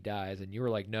 I think he dies, and you were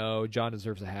like, no, John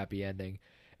deserves a happy ending.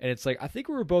 And it's like, I think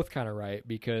we were both kind of right,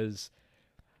 because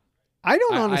I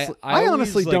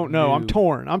honestly don't know. I'm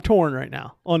torn right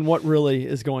now on what really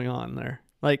is going on there.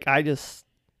 Like I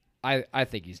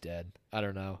think he's dead. I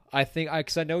don't know.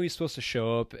 Because I know he's supposed to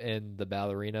show up in the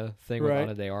ballerina thing with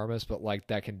Ana de Armas, but like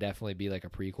that can definitely be like a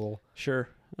prequel. Sure.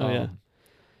 Yeah.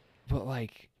 But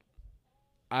like,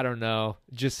 I don't know.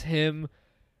 Just him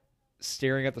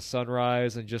staring at the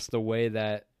sunrise and just the way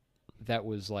that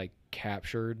was like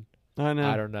captured. I know.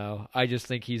 I don't know. I just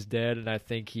think he's dead, and I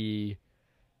think he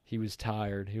was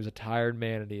tired. He was a tired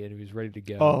man, and he was ready to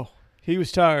go. Oh, he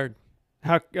was tired.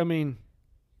 He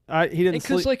didn't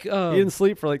sleep. Like, he didn't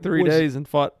sleep for like 3 days and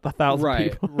fought 1,000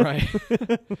 people. Right.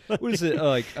 What is it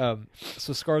like?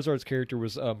 So Skarsgård's character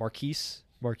was Marquise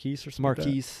or something.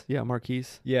 Marquise, like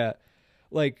Marquise. Yeah,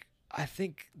 like I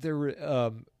think there were.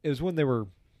 It was when they were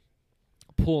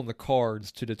pulling the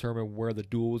cards to determine where the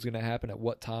duel was going to happen at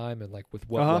what time and like with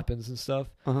what weapons and stuff.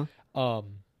 I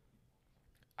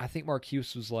think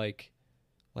Marquise was like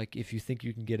if you think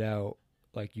you can get out,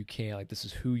 like you can't, like this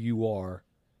is who you are,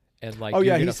 and like Oh,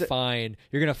 yeah, you're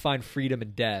gonna find freedom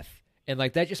in death, and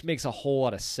like that just makes a whole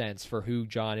lot of sense for who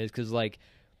John is, because like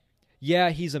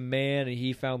yeah, he's a man and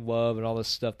he found love and all this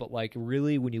stuff, but like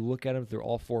really when you look at him through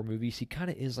all 4 movies, he kind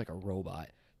of is like a robot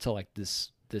to like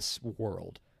this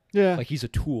world. Yeah. Like he's a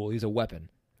tool, he's a weapon.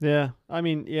 Yeah. I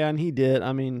mean, yeah, and he did.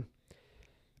 I mean,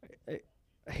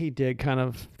 he did kind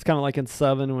of. It's kind of like in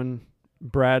 7 when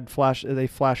they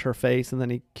flash her face and then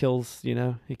he kills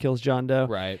John Doe.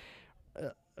 Right.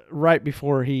 Right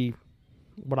before he,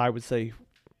 what I would say,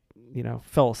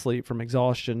 fell asleep from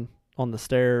exhaustion on the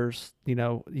stairs.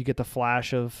 You get the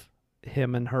flash of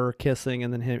him and her kissing,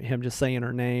 and then him just saying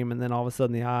her name, and then all of a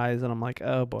sudden the eyes, and I'm like,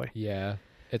 oh boy. Yeah.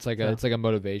 It's like a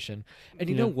motivation. And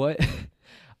you know what?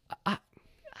 I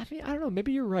mean, I don't know.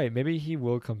 Maybe you're right. Maybe he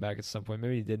will come back at some point.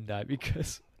 Maybe he didn't die,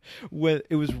 because when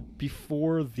it was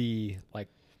before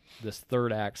this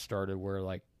third act started, where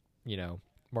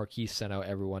Marquis sent out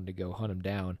everyone to go hunt him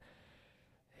down.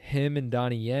 Him and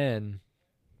Donnie Yen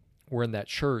were in that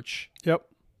church. Yep.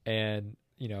 And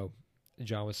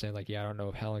John was saying like, yeah, I don't know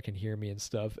if Helen can hear me and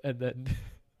stuff. And then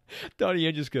Donnie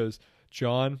Yen just goes,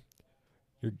 John,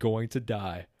 you're going to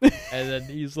die. And then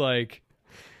he's like,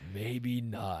 maybe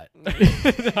not.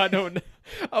 I don't know.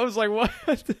 I was like, what?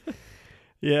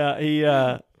 Yeah, he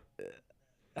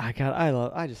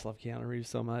I just love Keanu Reeves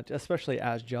so much, especially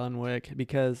as John Wick,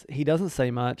 because he doesn't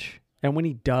say much, and when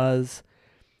he does,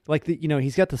 like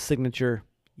he's got the signature,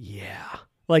 yeah.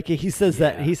 Like he says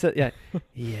that, he said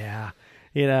yeah,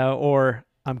 or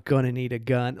I'm gonna need a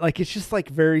gun. Like it's just like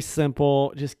very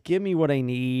simple. Just give me what I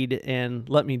need and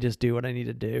let me just do what I need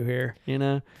to do here.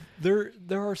 There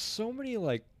are so many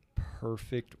like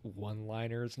perfect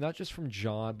one-liners, not just from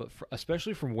John, but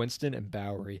especially from Winston and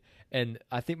Bowery. And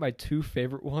I think my 2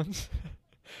 favorite ones,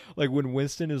 like when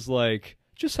Winston is like,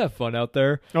 "Just have fun out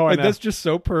there." Oh, like I know. that's just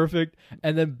so perfect.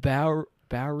 And then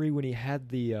Bowery when he had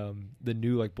the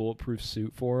new like bulletproof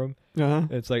suit for him. Uh-huh.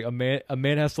 It's like a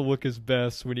man has to look his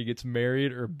best when he gets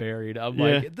married or buried. I'm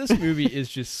like, this movie is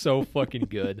just so fucking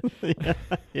good.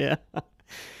 Yeah.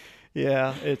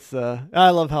 Yeah, it's I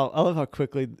love how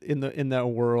quickly in that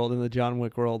world, in the John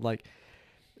Wick world, like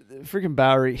freaking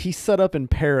Bowery, he set up in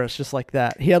Paris just like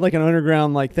that. He had like an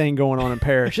underground like thing going on in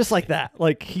Paris just like that.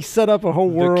 Like he set up a whole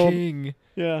world. The king.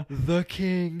 Yeah. The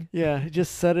king. Yeah, he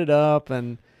just set it up,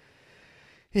 and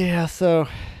yeah, so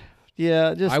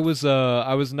yeah, just I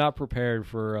was not prepared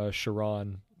for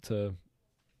Sharon to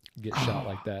get shot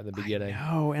like that in the beginning.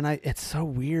 No, and it's so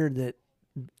weird that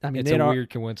it's a weird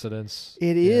coincidence.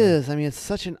 It is. I mean, it's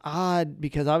such an odd,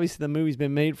 because obviously the movie's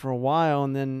been made for a while,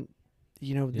 and then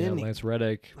Lance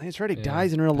Reddick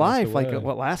dies in real life, away. like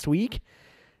what, last week?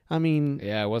 I mean,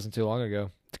 yeah, it wasn't too long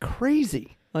ago. It's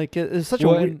crazy. Like it's such a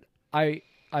weird.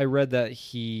 I read that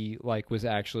he like was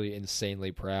actually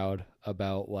insanely proud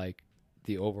about like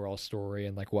the overall story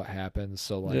and like what happened.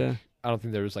 So like I don't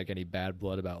think there was like any bad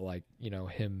blood about like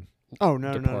him. Oh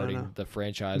no, departing no. the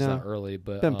franchise that early,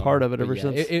 but been part of it ever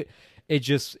since. It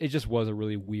just was a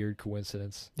really weird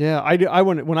coincidence. Yeah, I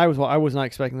was not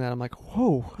expecting that. I'm like,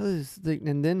 whoa,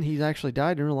 and then he's actually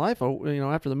died in real life. Oh,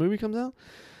 after the movie comes out.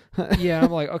 Yeah,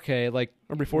 I'm like, okay, like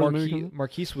or before the movie comes out?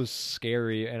 Marquis was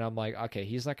scary, and I'm like, okay,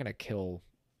 he's definitely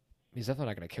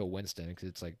not gonna kill Winston, because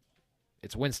it's like,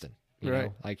 it's Winston, you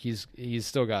know, like he's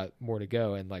still got more to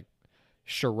go, and like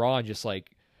Sharon just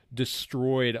like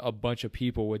destroyed a bunch of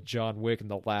people with John Wick in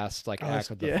the last like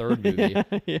act of the third movie.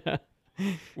 Yeah.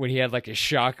 When he had like a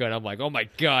shotgun, I'm like, oh my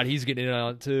god, he's getting in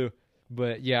on it too.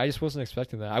 But yeah, I just wasn't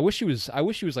expecting that. I wish he was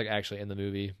like actually in the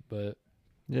movie, but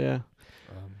yeah.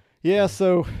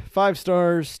 So 5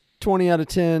 stars, 20 out of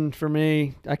 10 for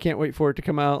me. I can't wait for it to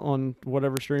come out on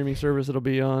whatever streaming service it'll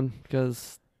be on,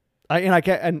 because I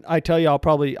tell you,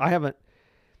 I haven't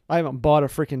bought a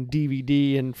freaking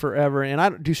DVD in forever.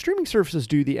 And do streaming services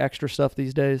do the extra stuff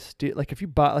these days? If you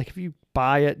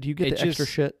buy it, do you get the extra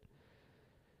shit?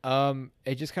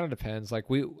 It just kind of depends. Like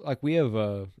we have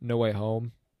No Way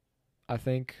Home, I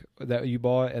think, that you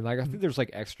bought, and like I think there's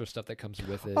like extra stuff that comes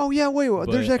with it. Oh yeah, wait,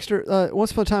 there's extra.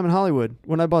 Once Upon a Time in Hollywood,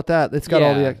 when I bought that, it's got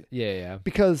all the yeah.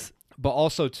 Because but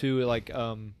also too like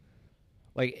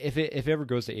if it ever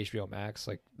goes to HBO Max,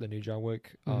 like the new John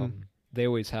Wick, they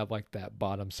always have like that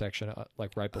bottom section,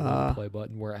 like right below the play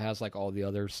button, where it has like all the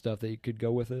other stuff that you could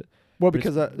go with it. Well,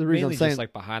 because the reason I'm saying just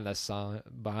like behind the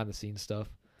scenes stuff.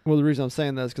 Well, the reason I'm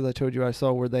saying that is because I told you I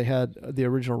saw where they had the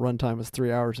original runtime was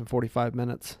 3 hours and 45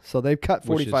 minutes, so they've cut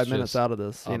 45 minutes out of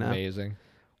this. Amazing.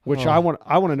 Which I want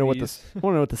to know what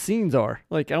the scenes are.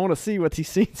 Like I want to see what these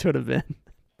scenes would have been.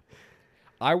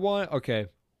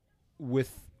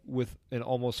 With an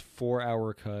almost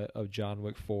 4-hour cut of John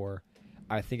Wick 4.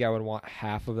 I think I would want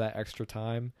half of that extra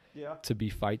time to be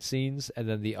fight scenes, and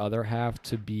then the other half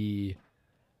to be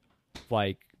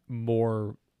like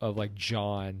more of like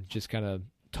John just kind of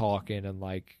talking and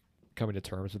like coming to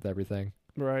terms with everything.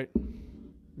 Right.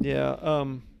 Yeah.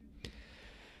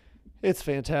 It's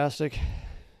fantastic.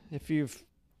 If you're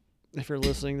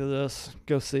listening to this,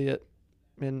 go see it.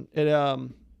 And it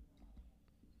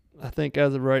I think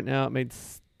as of right now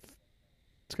it's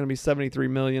going to be 73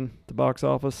 million at the box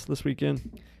office this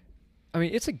weekend. I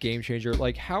mean, it's a game changer.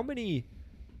 Like how many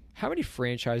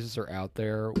franchises are out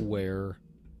there where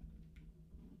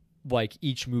like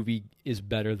each movie is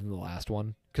better than the last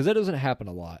one? Because that doesn't happen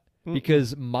a lot. Mm-hmm.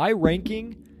 Because my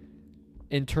ranking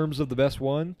in terms of the best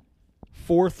one,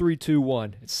 4, 3, 2,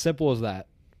 1. It's simple as that.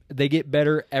 They get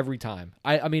better every time.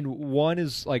 I mean, 1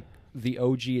 is like the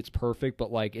OG. It's perfect,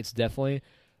 but like it's definitely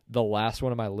the last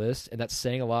one on my list, and that's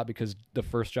saying a lot because the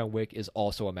first John Wick is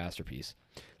also a masterpiece.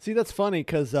 See, that's funny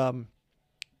because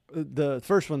the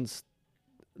first one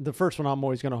I'm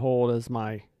always going to hold as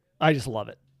my. I just love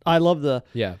it. I love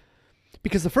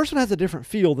because the first one has a different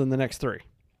feel than the next 3.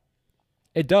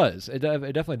 It does. It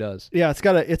definitely does. Yeah,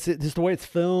 it's just the way it's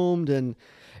filmed, and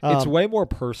it's way more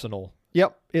personal.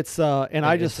 Yep, it's and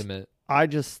I intimate. I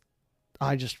just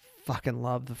fucking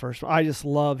love the first one. I just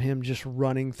love him just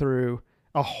running through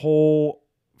a whole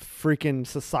freaking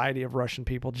society of Russian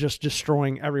people, just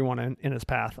destroying everyone in his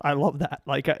path. I love that.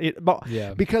 Like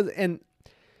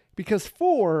because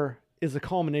 4 is a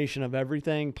culmination of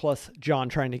everything plus John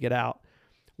trying to get out.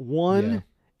 1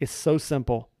 is so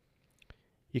simple.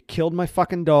 You killed my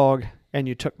fucking dog and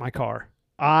you took my car.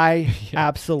 I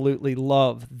absolutely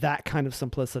love that kind of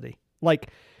simplicity.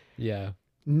 Like,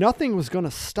 nothing was going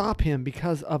to stop him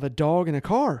because of a dog and a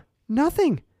car.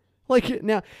 Nothing. Like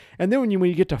now, and then when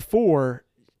you get to 4,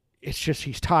 it's just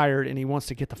he's tired and he wants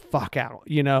to get the fuck out.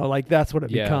 You know, like that's what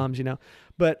it becomes. You know,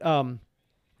 but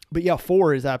yeah,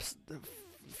 4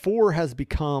 has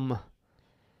become.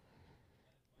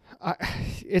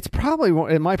 It's probably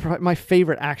my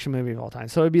favorite action movie of all time.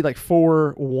 So it'd be like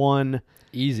 4, 1.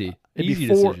 Easy 4,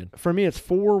 decision. For me, it's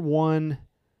 4, 1.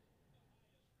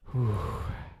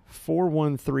 4,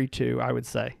 1, 3, 2. I would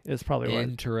say is probably right.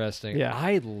 Interesting. Yeah,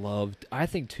 I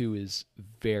think 2 is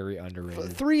very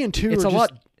underrated. 3 and 2. It's a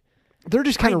lot. They're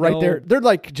just kind of right there. They're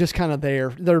like just kind of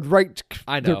there. They're right.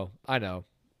 I know.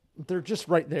 They're just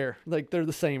right there. Like they're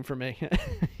the same for me.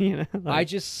 You know.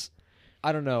 Like,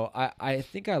 I don't know. I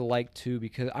think I like 2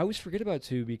 because I always forget about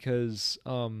 2 because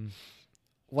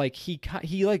like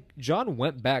he like John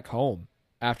went back home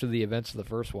after the events of the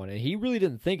first one and he really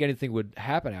didn't think anything would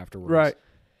happen afterwards. Right.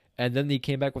 And then he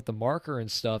came back with the marker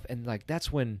and stuff and like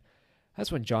that's when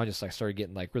John just like started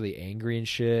getting like really angry and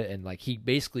shit and like he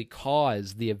basically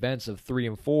caused the events of 3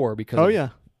 and 4 because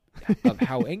of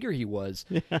how angry he was.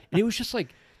 Yeah. And it was just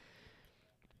like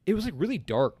it was like really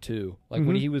dark too. Like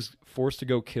when he was forced to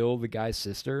go kill the guy's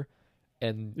sister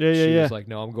and she was like,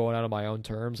 no, I'm going out on my own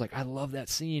terms. Like I love that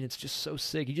scene. It's just so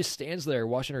sick. He just stands there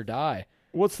watching her die.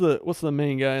 What's the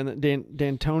main guy in that?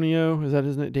 D'Antonio? Is that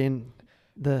his name?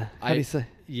 How do you say?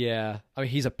 Yeah. I mean,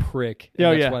 he's a prick.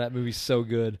 That's why that movie's so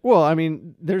good. Well, I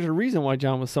mean, there's a reason why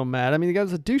John was so mad. I mean, the guy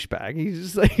was a douchebag.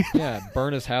 He's just like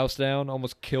burned his house down,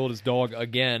 almost killed his dog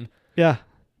again. Yeah.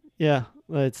 Yeah.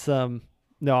 It's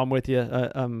no, I'm with you.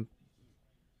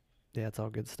 Yeah, it's all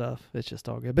good stuff. It's just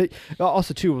all good. But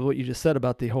also, too, with what you just said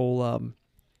about the whole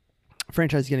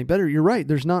franchise getting better, you're right.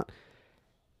 There's not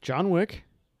John Wick,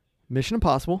 Mission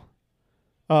Impossible.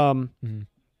 The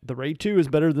Raid 2 is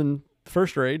better than the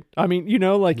first Raid. I mean, you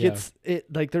know, like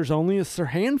like there's only a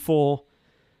handful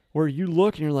where you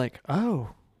look and you're like,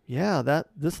 oh, yeah,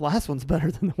 this last one's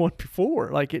better than the one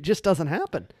before. Like, it just doesn't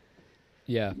happen.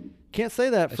 Yeah. Can't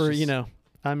say that for,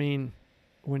 I mean...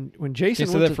 When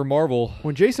Jason went to, for Marvel,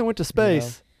 when Jason went to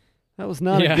space, that was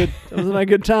not a good. That was not a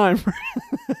good time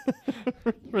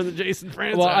for the Jason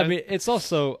franchise. Well, I mean, it's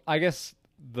also, I guess,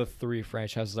 the 3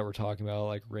 franchises that we're talking about,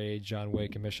 like Raid, John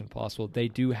Wick, and Mission Impossible. They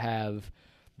do have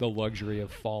the luxury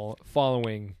of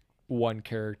following one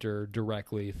character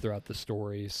directly throughout the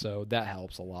story, so that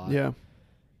helps a lot. Yeah,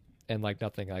 and like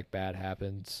nothing like bad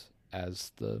happens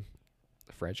as the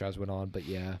franchise went on. But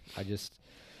yeah, I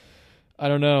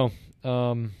don't know.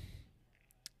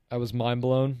 I was mind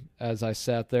blown as I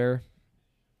sat there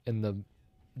in the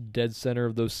dead center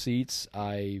of those seats.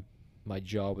 My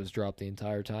jaw was dropped the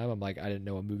entire time. I'm like, I didn't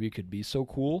know a movie could be so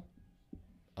cool.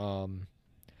 I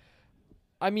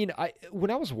mean, when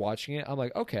I was watching it, I'm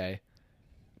like, okay,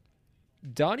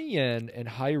 Donnie Yen and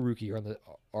Hayaruki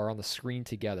are on the screen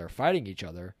together, fighting each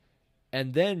other,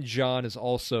 and then John is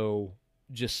also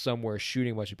just somewhere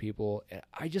shooting a bunch of people. And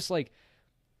I just like.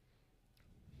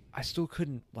 I still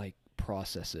couldn't like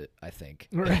process it. I think.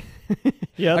 Right.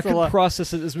 Yeah, I that's a couldn't lot.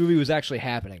 process that this movie was actually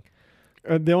happening.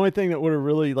 The only thing that would have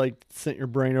really like sent your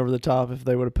brain over the top if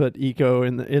they would have put Eco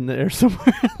in the air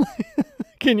somewhere.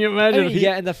 Can you imagine? I mean,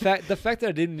 yeah, and the fact that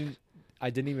I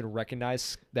didn't even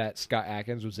recognize that Scott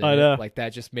Adkins was in I know. it. Like that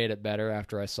just made it better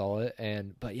after I saw it.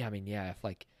 But yeah, I mean, yeah, if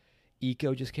like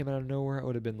Eco just came out of nowhere, I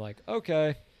would have been like,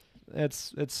 okay,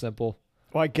 it's simple.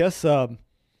 Well, I guess I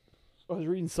was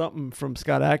reading something from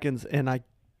Scott Adkins, and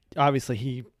obviously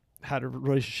he had a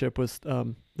relationship with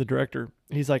the director.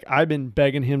 He's like, I've been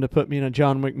begging him to put me in a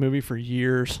John Wick movie for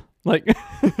years. Like,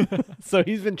 so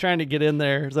he's been trying to get in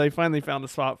there. So they finally found a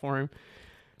spot for him.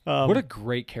 What a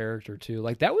great character too!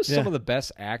 Like that was Yeah. some of the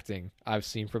best acting I've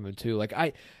seen from him too. Like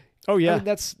Oh yeah, I mean,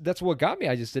 that's what got me.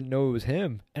 I just didn't know it was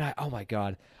him. And oh my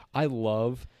god, I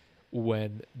love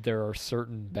when there are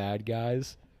certain bad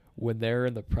guys when they're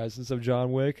in the presence of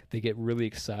John Wick, they get really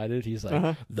excited. He's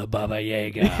like the Baba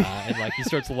Yaga, and like he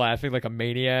starts laughing like a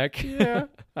maniac. Yeah,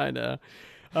 I know.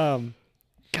 God,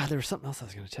 there was something else I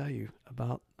was going to tell you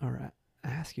about, or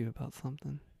ask you about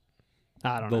something.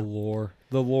 I don't know.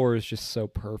 The lore is just so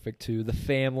perfect too. The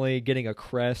family getting a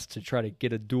crest to try to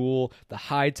get a duel, the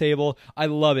high table. I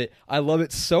love it. I love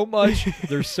it so much.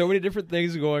 There's so many different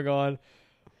things going on.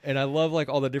 And I love like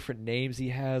all the different names he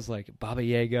has, like Baba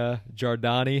Yaga,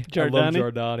 Jardani. I love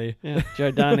Jardani. Yeah,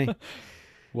 Jardani.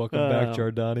 Welcome back,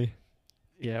 Jardani.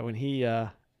 Yeah, when he,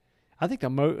 I think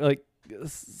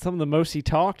some of the most he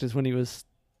talked is when he was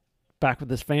back with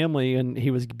his family and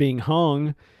he was being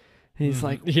hung. He's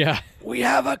like, yeah, we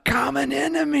have a common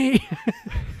enemy.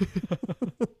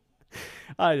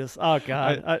 I love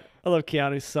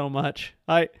Keanu so much.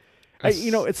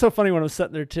 It's so funny when I'm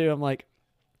sitting there too. I'm like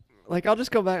I'll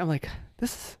just go back. I'm like,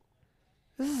 this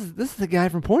is the guy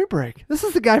from Point Break. This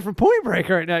is the guy from Point Break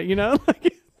right now. You know,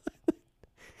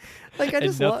 like I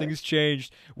just nothing's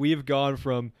changed. We have gone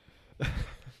from.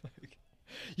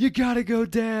 You gotta go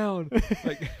down.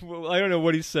 Like I don't know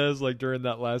what he says like during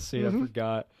that last scene. I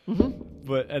forgot.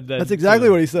 But and then that's exactly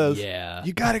what he says. Yeah,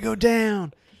 you gotta go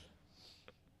down.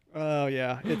 Oh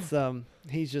yeah, it's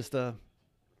he's just if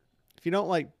you don't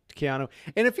like Keanu,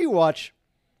 and if you watch,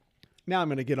 now I'm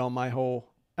gonna get on my whole.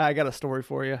 I got a story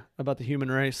for you about the human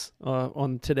race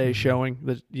on today's showing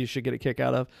that you should get a kick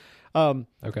out of.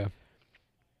 Okay.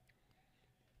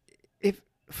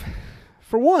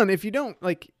 For one, if you don't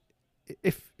like.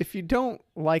 If you don't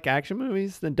like action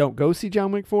movies, then don't go see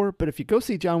John Wick 4. But if you go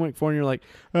see John Wick 4 and you're like,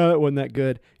 oh, that wasn't that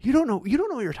good, you don't know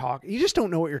what you're talking. You just don't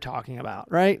know what you're talking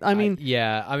about, right? I mean,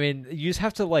 you just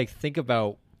have to like think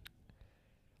about,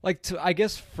 I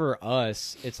guess for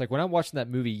us, it's like when I'm watching that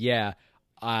movie, yeah,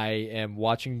 I am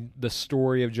watching the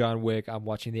story of John Wick. I'm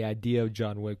watching the idea of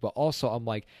John Wick, but also I'm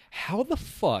like, how the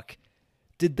fuck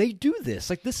did they do this?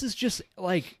 Like, this is just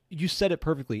like you said it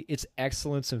perfectly. It's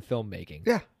excellence in filmmaking.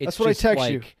 Yeah, it's that's what I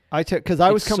text you. Because I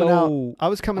was coming out. I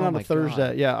was coming out on Thursday.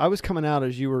 God. Yeah, I was coming out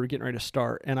as you were getting ready to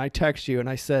start, and I text you and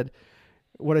I said,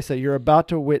 "What I say? You're about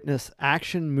to witness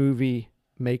action movie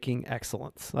making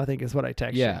excellence." I think is what I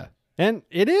text you. Yeah, and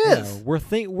it is. Yeah,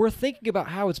 we're thinking about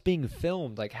how it's being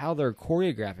filmed, like how they're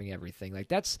choreographing everything. Like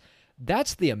that's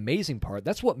the amazing part.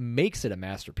 That's what makes it a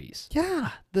masterpiece. Yeah,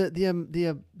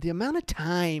 the amount of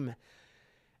time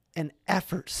and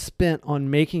effort spent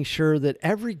on making sure that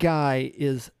every guy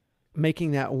is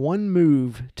making that one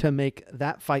move to make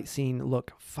that fight scene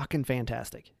look fucking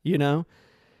fantastic. You know?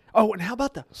 Oh, and how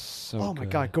about my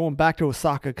God, going back to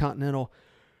Osaka Continental,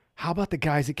 how about the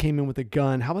guys that came in with a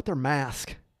gun? How about their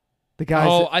mask? The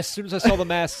guys. As soon as I saw the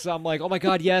masks, I'm like, oh my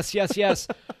God, yes.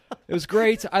 It was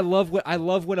great. I love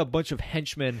when a bunch of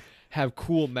henchmen have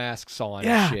cool masks on.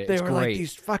 Yeah, and shit. they it's were great. like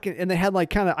these fucking, and they had like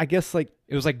kind of, I guess like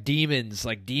it was like demons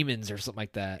or something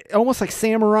like that. Almost like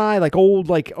samurai, like old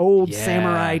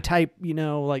samurai type,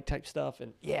 type stuff.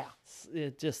 And yeah,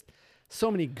 it just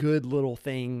so many good little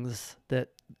things that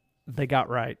they got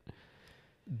right.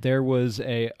 There was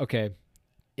it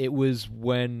was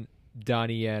when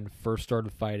Donnie Yen first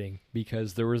started fighting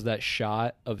because there was that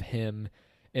shot of him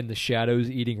in the shadows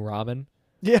eating ramen.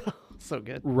 Yeah, so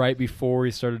good. Right before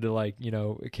he started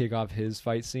to kick off his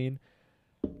fight scene.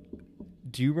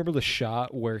 Do you remember the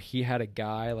shot where he had a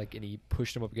guy and he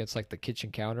pushed him up against the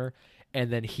kitchen counter,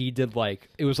 and then he did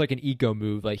it was like an eco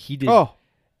move, he did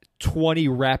 20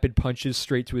 rapid punches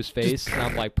straight to his face, and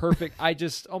I'm like, perfect.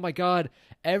 Oh my God,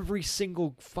 every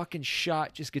single fucking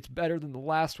shot just gets better than the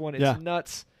last one. It's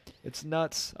nuts. It's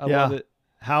nuts. I love it.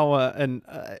 How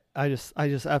I just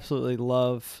absolutely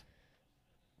love.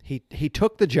 He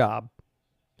took the job.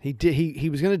 He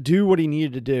was going to do what he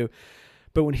needed to do,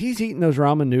 but when he's eating those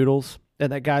ramen noodles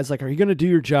and that guy's like, "Are you going to do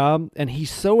your job?" and he's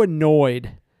so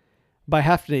annoyed by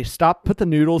having to stop, put the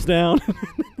noodles down,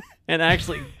 and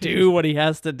actually do what he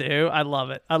has to do. I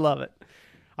love it. I love it.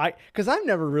 Because I've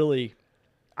never really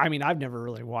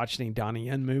watched any Donnie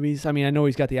Yen movies. I mean, I know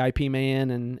he's got the IP Man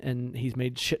and he's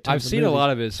made shit tons I've of seen movies. a lot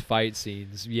of his fight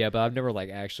scenes, yeah, but I've never like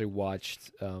actually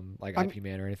watched like IP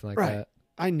Man or anything like that.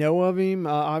 I know of him,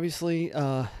 obviously.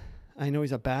 I know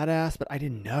he's a badass, but I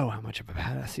didn't know how much of a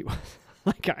badass he was.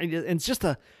 And it's just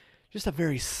a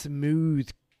very smooth,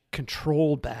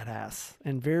 controlled badass,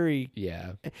 and very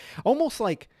almost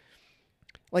like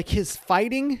his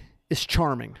fighting is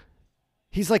charming.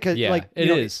 He's like a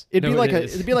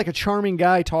it'd be like a charming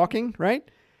guy talking, right?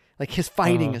 Like his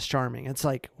fighting is charming. It's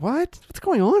like, what's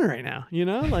going on right now? You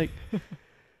know, like.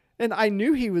 And I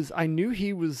knew he was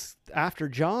after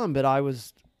John, but I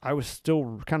was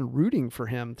still kind of rooting for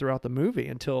him throughout the movie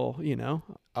until, you know.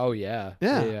 Oh yeah,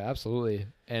 absolutely.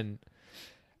 And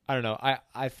I don't know.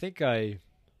 I think I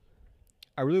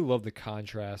really love the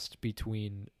contrast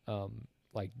between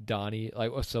like Donnie,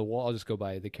 like I'll just go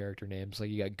by the character names.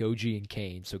 Like you got Goji and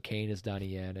Kane. So Kane is Donnie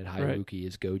Yen and Haruki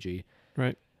is Goji.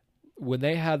 Right. When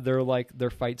they had their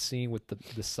fight scene with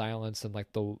the silence and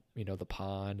like the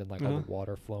pond and like all the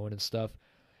water flowing and stuff,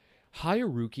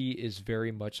 Haruki is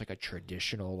very much like a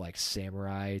traditional like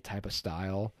samurai type of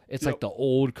style. It's like the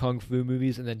old kung fu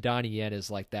movies, and then Donnie Yen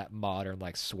is like that modern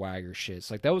like swagger shit.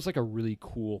 It's like that was like a really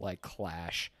cool like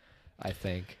clash, I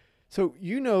think. So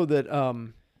you know that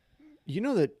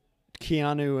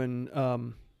Keanu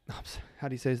and how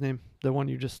do you say his name? The one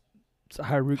you just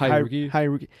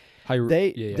Haruki.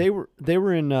 They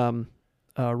were in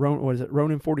what is it?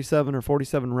 Ronin 47 or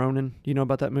 47 Ronin. You know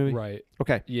about that movie? Right.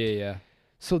 Okay. Yeah.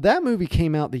 So that movie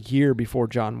came out the year before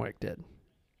John Wick did,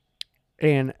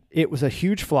 and it was a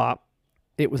huge flop.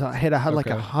 It had like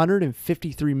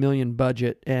 $153 million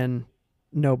budget, and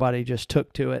nobody just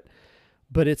took to it.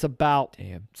 But it's about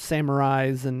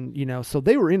samurais, and so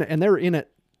they were in it, and they were in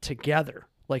it together.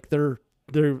 Like they're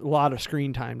a lot of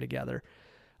screen time together.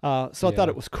 So I thought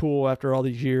it was cool after all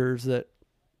these years that,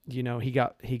 he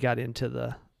got into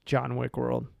the John Wick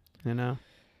world,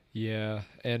 Yeah.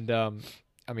 And,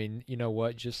 I mean, you know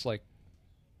what, just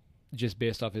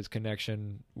based off his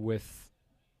connection with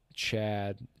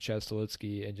Chad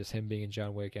Stiletzky and just him being in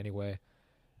John Wick anyway,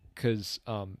 because,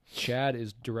 Chad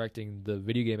is directing the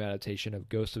video game adaptation of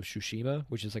Ghost of Tsushima,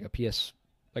 which is like a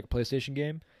PlayStation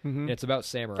game. Mm-hmm. And it's about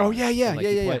samurai. Oh yeah.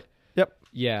 Yep.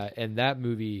 Yeah. And that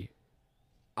movie,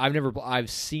 I've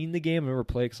seen the game. I've never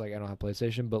played because I don't have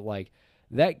PlayStation, but like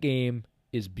that game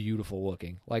is beautiful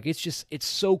looking. Like it's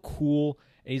so cool.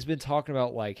 And he's been talking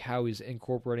about like how he's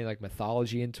incorporating like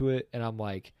mythology into it. And I'm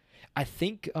like, I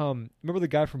think, remember the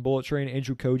guy from Bullet Train,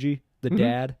 Andrew Koji, the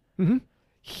dad? Mm-hmm.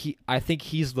 I think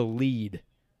he's the lead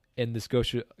in this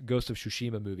Ghost of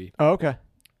Tsushima movie. Oh, okay.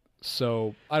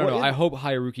 So I don't know. I hope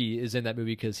Haruki is in that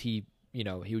movie because he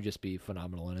would just be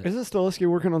phenomenal in it. Isn't Stiletzky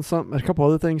working on a couple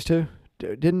other things too?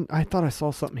 I thought I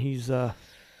saw something. He's I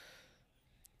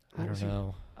don't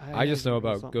know. I just know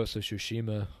about Ghost of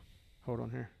Tsushima. Hold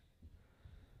on here.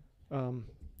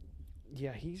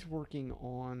 Yeah, he's working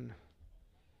on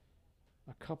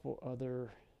a couple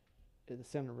other. It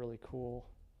sounded really cool.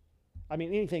 I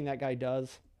mean, anything that guy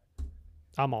does,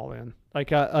 I'm all in.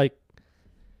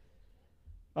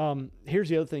 Here's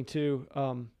the other thing too.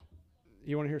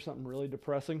 You want to hear something really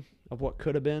depressing of what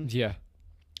could have been? Yeah.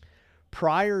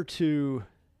 Prior to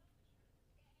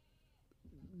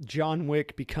John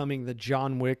Wick becoming the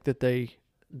John Wick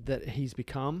that he's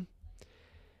become,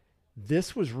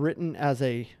 this was written as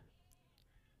a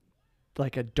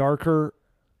darker,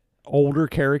 older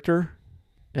character.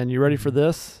 And you ready for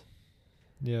this?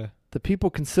 Yeah. The people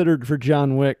considered for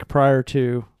John Wick prior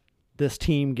to this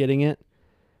team getting it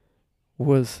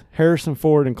was Harrison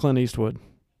Ford and Clint Eastwood.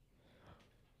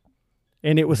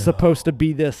 And it was supposed to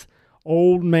be this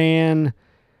old man,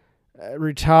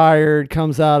 retired,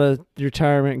 comes out of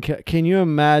retirement. Can you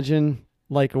imagine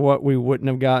like what we wouldn't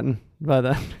have gotten by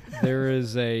that? There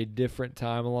is a different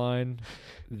timeline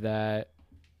that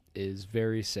is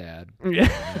very sad.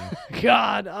 Yeah.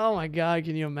 God, oh my God,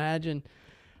 can you imagine?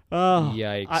 Oh,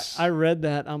 yikes! I read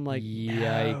that. I'm like,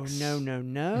 yikes!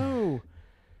 No.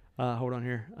 Hold on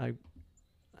here. I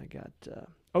got.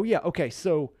 Oh yeah. Okay.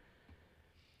 So.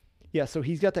 Yeah. So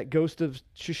he's got that Ghost of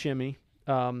Tsushima.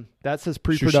 That says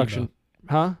pre-production. Tsushima.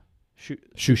 Huh?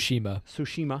 Tsushima.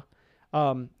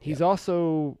 He's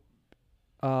also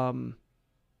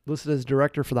listed as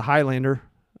director for the Highlander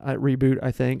reboot,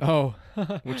 I think. Oh,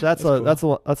 which that's a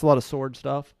lot of sword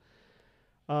stuff.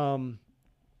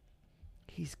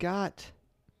 He's got.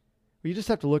 Well, you just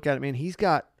have to look at it, man. He's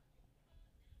got.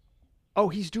 Oh,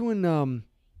 he's doing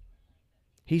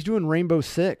Rainbow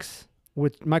Six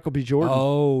with Michael B. Jordan.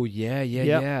 Oh, yeah, yeah,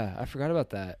 Yep. yeah. I forgot about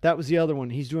that. That was the other one.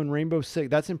 He's doing Rainbow Six.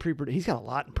 That's in pre-production. He's got a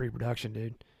lot in pre-production,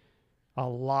 dude. A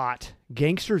lot.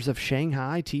 Gangsters of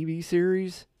Shanghai TV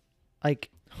series. Like,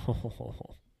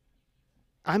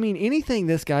 I mean, anything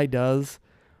this guy does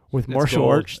with martial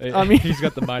arts. I mean, he's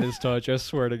got the Midas touch. I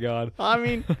swear to God. I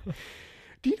mean,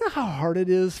 do you know how hard it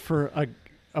is for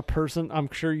a person? I'm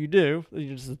sure you do.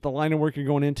 Just the line of work you're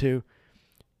going into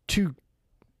to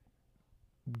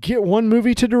get one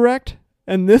movie to direct,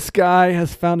 and this guy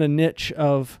has found a niche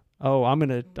of I'm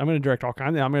gonna direct all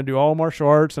kinds. I'm gonna do all martial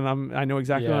arts, and I know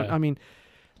exactly. Yeah. What I mean,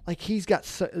 like he's got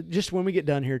just when we get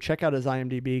done here, check out his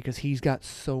IMDb because he's got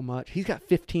so much. He's got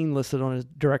 15 listed on his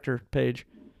director page.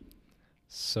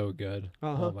 So good.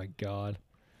 Uh-huh. Oh my God.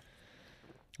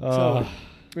 So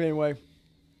anyway,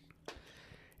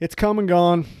 it's come and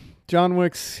gone. John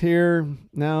Wick's here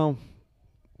now.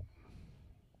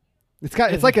 It's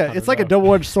like a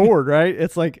double-edged sword, right?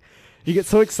 It's like you get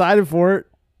so excited for it,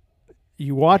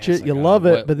 you watch it, you love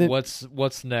it, but then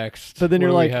what's next? But then what you're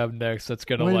do like, we have next that's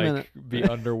gonna wait a like minute. be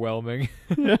underwhelming.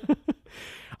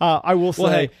 I will say,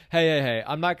 well, hey,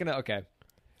 I'm not gonna. Okay,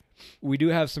 we do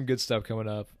have some good stuff coming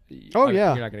up. Oh,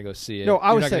 yeah. You're not gonna go see it. No, I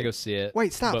You're was not saying- gonna go see it.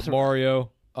 wait, stop. But Sorry.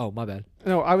 Mario. Oh, my bad.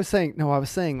 I was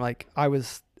saying like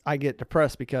I get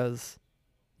depressed because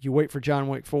you wait for John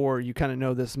Wick 4, you kind of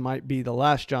know this might be the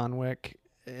last John Wick.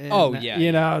 And, Oh, yeah,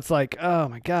 you know, it's like, oh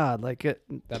my God, like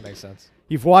That makes sense.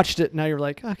 you've watched it, now you're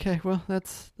like, okay, well,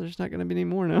 there's not going to be any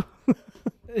more now.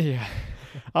 Yeah.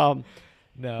 No,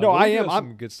 No, I we do am. have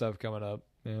some good stuff coming up.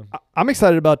 Yeah. I'm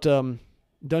excited about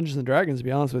Dungeons and Dragons. To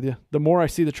be honest with you, the more I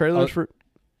see the trailers for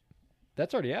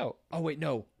That's already out. Oh wait,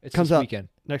 no, it's Comes this out. weekend.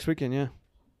 next weekend, yeah,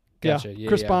 Gotcha. Yeah,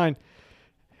 Chris yeah. Pine.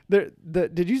 Did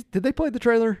they play the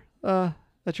trailer?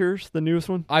 That's yours, the newest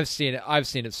one. I've seen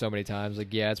it so many times.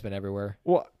 Like, yeah, it's been everywhere.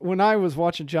 Well, when I was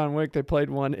watching John Wick, they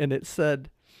played one, and it said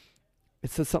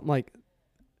something like,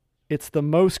 "It's the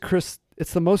most Chris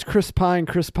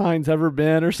Pine's ever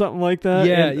been," or something like that.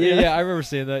 Yeah, And- yeah. I remember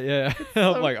seeing that. Yeah,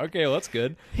 I'm like, okay, well, that's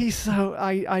good. He's so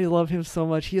I love him so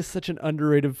much. He is such an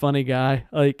underrated, funny guy.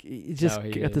 Like he just No,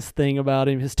 he got is. this thing about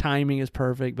him. His timing is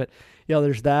perfect. But yeah,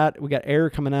 there's that. We got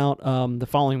Air coming out the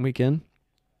following weekend,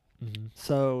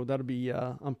 so that'll be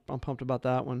I'm pumped about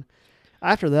that one.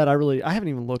 After that, I haven't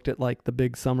even looked at like the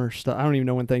big summer stuff. I don't even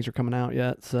know when things are coming out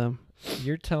yet. So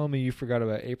You're telling me you forgot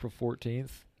about April 14th?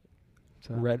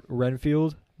 So-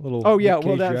 Renfield, little Oh, yeah, Nick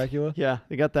well, Cage that's- Dracula. yeah,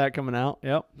 they got that coming out.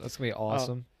 Yep. That's gonna be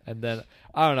awesome. And then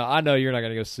I don't know. I know you're not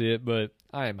gonna go see it, but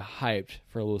I am hyped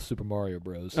for a little Super Mario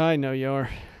Bros. I know you are.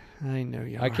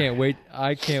 I can't wait.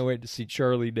 I can't wait to see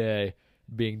Charlie Day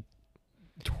being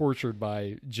tortured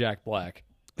by Jack Black.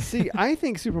 See, I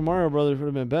think Super Mario Brothers would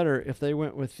have been better if they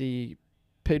went with the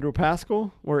Pedro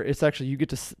Pascal, where it's actually you get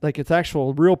to like it's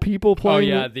actual real people Oh playing.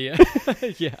 yeah, it.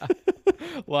 the yeah,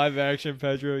 live action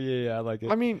Pedro. Yeah, I like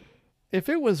it. I mean, if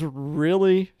it was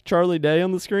really Charlie Day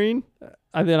on the screen,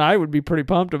 then I would be pretty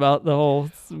pumped about the whole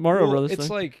Mario Well, Brothers it's thing.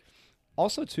 like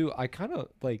also too. I kind of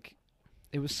like.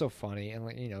 It was so funny, and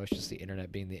like it's just the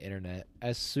internet being the internet.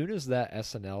 As soon as that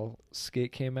SNL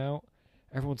skit came out,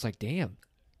 everyone's like, "Damn,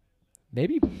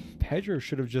 maybe Pedro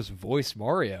should have just voiced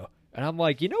Mario." And I'm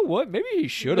like, you know what? Maybe he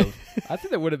should have. I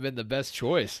think that would have been the best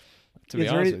choice. To be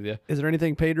honest with you, Is there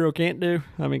anything Pedro can't do?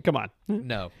 I mean, come on.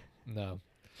 no.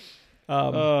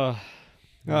 All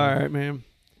right, man.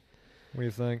 What do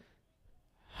you think?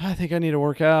 I think I need to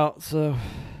work out. So,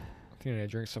 I think I need to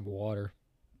drink some water.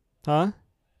 huh?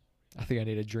 I think I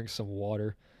need to drink some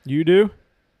water. You do?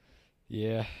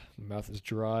 Yeah, my mouth is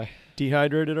dry.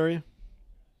 Dehydrated? Are you?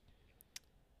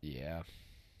 Yeah.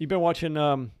 You've been watching.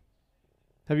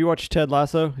 Have you watched Ted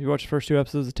Lasso? You watched the first 2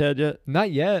 episodes of Ted yet?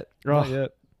 Not yet. Not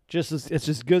yet. It's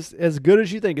just good, as good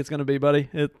as you think it's going to be, buddy.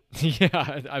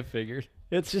 Yeah, I figured.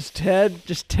 It's just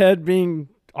Ted being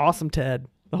awesome Ted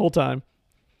the whole time.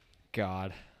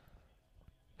 God.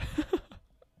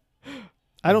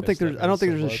 I don't think miss that man so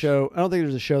there's a much. show. I don't think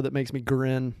there's a show that makes me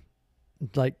grin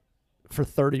like for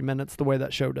 30 minutes the way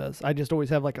that show does. I just always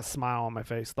have like a smile on my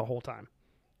face the whole time.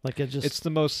 Like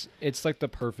It's like the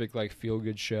perfect like feel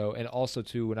good show. And also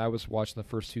too, when I was watching the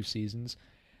first 2 seasons,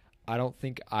 I don't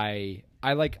think I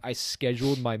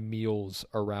scheduled my meals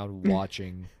around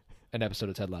watching an episode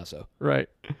of Ted Lasso. right.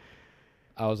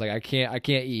 I was like, I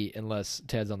can't eat unless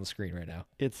Ted's on the screen right now.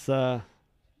 It's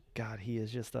God, he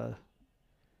is just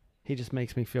he just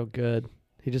makes me feel good.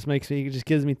 He just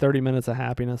gives me 30 minutes of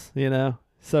happiness,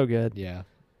 So good. Yeah.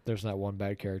 There's not one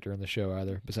bad character in the show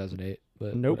either, besides Nate.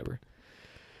 But Nope. whatever.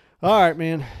 All right,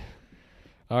 man.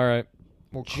 All right.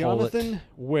 We'll call it. Jonathan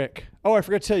Wick. Oh, I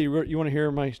forgot to tell you. You want to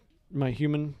hear my my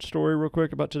human story real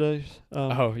quick about today's.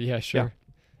 Oh yeah, sure.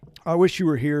 I wish you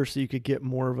were here so you could get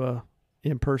more of a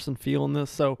in-person feel in this.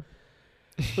 So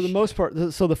for the most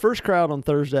part, so the first crowd on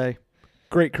Thursday,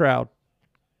 great crowd.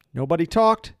 Nobody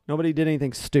talked. Nobody did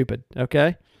anything stupid.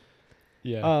 Okay.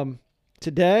 Yeah.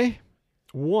 Today,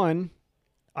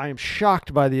 I am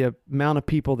shocked by the amount of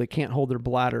people that can't hold their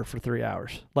bladder for 3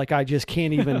 hours. Like I just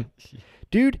can't even,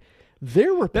 dude.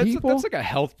 There were people. That's like a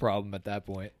health problem at that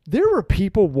point. There were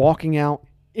people walking out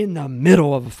in the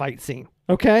middle of a fight scene.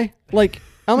 Okay, like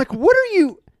I'm like, what are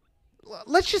you?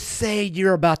 Let's just say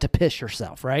you're about to piss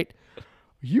yourself, right?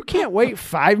 You can't wait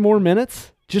 5 more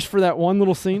minutes just for that one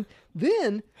little scene.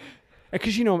 Then,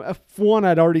 because one,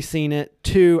 I'd already seen it.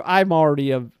 2, I'm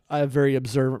already a very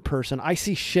observant person. I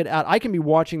see shit out. I can be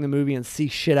watching the movie and see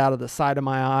shit out of the side of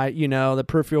my eye. The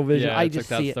peripheral vision. Yeah, I it's just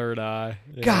like see that it. third eye.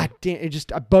 Yeah. God damn!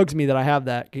 It bugs me that I have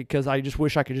that because I just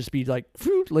wish I could just be like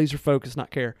laser focused,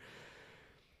 not care.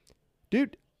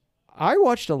 Dude, I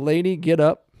watched a lady get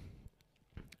up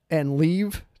and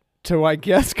leave to, I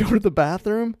guess, go to the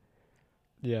bathroom.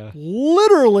 Yeah.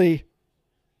 Literally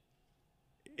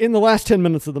in the last 10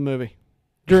 minutes of the movie.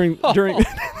 During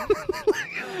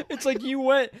It's like you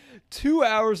went 2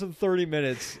 hours and 30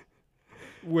 minutes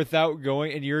without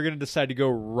going, and you're going to decide to go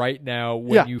right now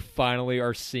when you finally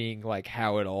are seeing like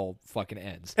how it all fucking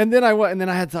ends. And then I went, and then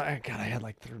I had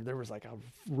there was like a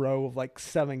row of like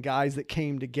 7 guys that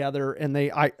came together, and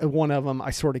one of them,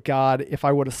 I swear to God, if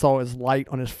I would have saw his light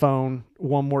on his phone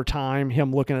one more time,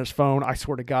 him looking at his phone, I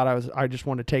swear to God, I just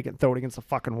wanted to take it and throw it against the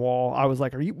fucking wall. I was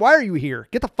like, why are you here?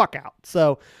 Get the fuck out.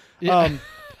 So,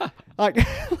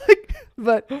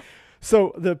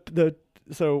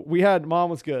 So we had, Mom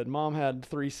was good. Mom had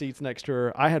 3 seats next to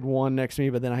her. I had 1 next to me,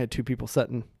 but then I had 2 people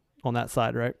sitting on that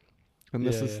side, right? And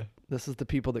this is the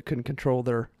people that couldn't control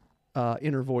their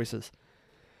inner voices.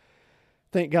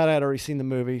 Thank God I had already seen the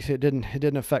movie, so it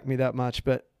didn't affect me that much.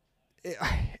 But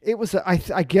it was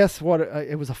I guess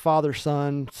it was a father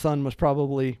son. Son was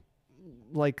probably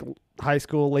like high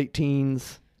school, late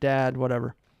teens. Dad,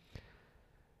 whatever.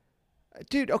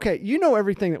 Dude, okay, you know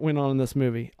everything that went on in this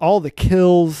movie. All the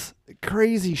kills,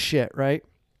 crazy shit, right?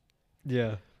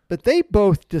 Yeah. But they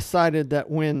both decided that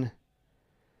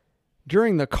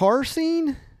during the car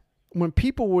scene, when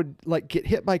people would like get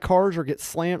hit by cars or get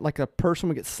slammed, like a person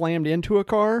would get slammed into a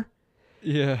car.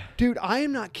 Yeah. Dude, I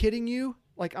am not kidding you.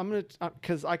 Like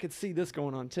because I could see this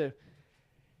going on too.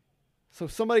 So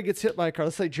if somebody gets hit by a car,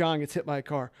 let's say John gets hit by a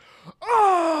car.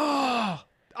 Oh,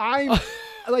 I'm...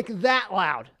 like that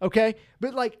loud, okay?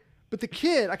 But the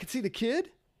kid, I could see the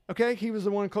kid, okay? He was the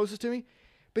one closest to me.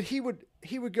 But he would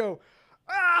go,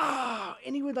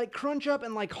 and he would like crunch up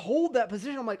and like hold that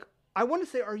position. I'm like, I want to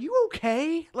say, are you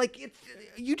okay? Like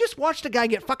you just watched a guy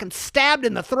get fucking stabbed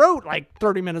in the throat like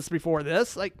 30 minutes before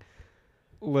this. Like,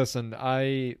 listen,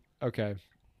 okay.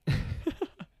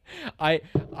 I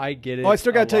get it. Oh, I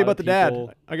still got to tell you about the dad.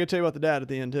 people... I got to tell you about the dad at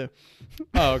the end too.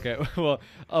 Oh, okay. Well,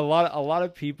 a lot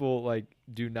of people like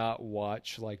do not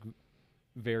watch like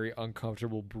very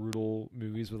uncomfortable, brutal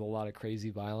movies with a lot of crazy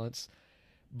violence.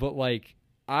 But like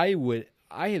I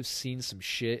have seen some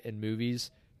shit in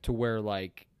movies to where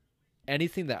like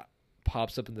anything that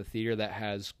pops up in the theater that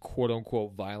has quote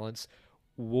unquote violence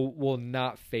will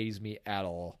not faze me at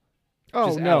all. Oh,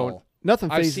 just no. At all. Nothing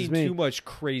fazes me. I've seen me. too much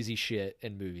crazy shit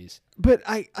in movies. But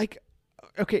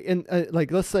okay, and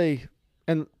like let's say,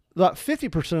 and about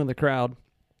 50% of the crowd,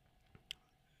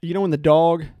 you know when the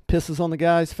dog pisses on the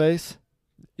guy's face?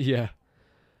 Yeah.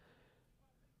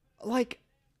 Like,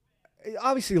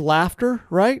 obviously laughter,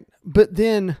 right? But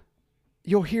then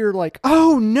you'll hear like,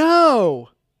 oh no!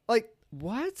 Like,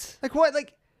 what? Like what?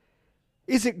 Like,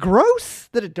 is it gross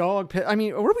that a dog I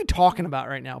mean, what are we talking about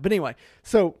right now? But anyway,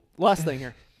 so last thing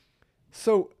here.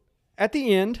 So at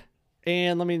the end,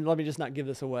 and let me just not give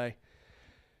this away.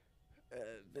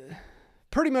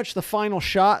 Pretty much the final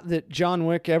shot that John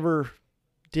Wick ever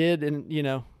did in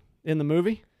the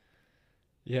movie.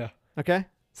 Yeah. Okay.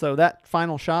 So that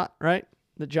final shot, right,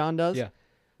 that John does. Yeah.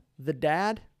 The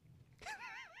dad.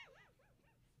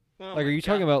 Like, are you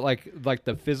talking about like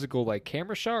the physical like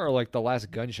camera shot or like the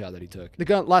last gunshot that he took?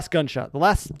 Last gunshot. The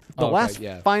last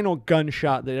yeah. final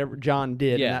gunshot that ever John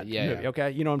did in that movie. Yeah.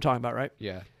 Okay, you know what I'm talking about, right?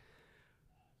 Yeah.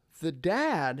 The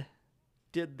dad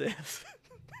did this.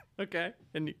 Okay,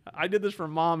 and I did this for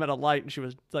Mom at a light, and she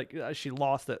was like, she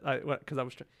lost it because I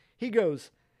was. He goes,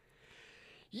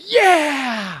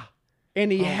 yeah,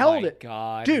 and he held it.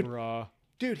 God, dude, bro.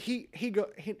 Dude, he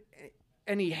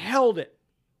held it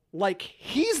like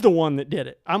he's the one that did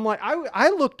it. I'm like, I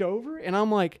looked over and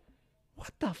I'm like,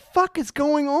 what the fuck is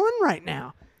going on right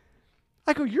now?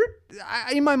 I go,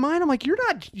 in my mind, I'm like, you're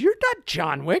not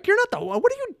John Wick. You're not the one.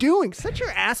 What are you doing? Set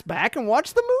your ass back and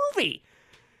watch the movie.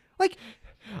 Like,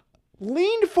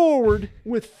 leaned forward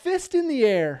with fist in the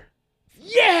air.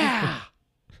 Yeah.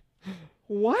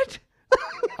 What?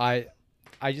 I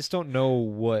just don't know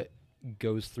what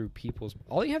goes through people's.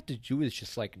 All you have to do is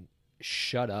just like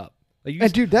shut up.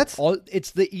 Like dude,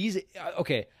 it's the easy.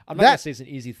 Okay, I'm not gonna say it's an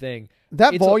easy thing.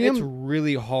 That volume, it's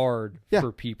really hard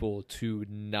for people to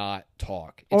not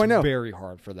talk. I know. It's very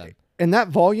hard for them. And that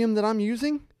volume that I'm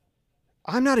using,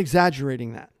 I'm not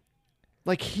exaggerating that.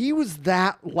 Like, he was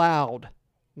that loud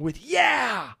with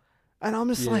and I'm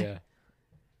just like,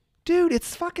 dude,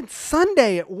 it's fucking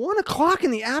Sunday at 1:00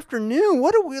 in the afternoon.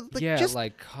 What are we like?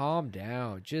 Like, calm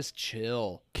down, just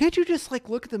chill. Can't you just like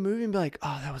look at the movie and be like,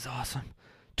 oh, that was awesome?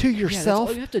 To yourself. That's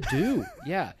all you have to do.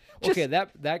 Yeah. Okay,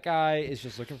 that guy is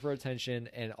just looking for attention,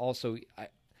 and also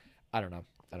I don't know.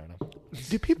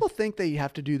 Do people think that you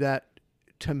have to do that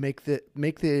to make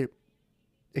the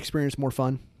experience more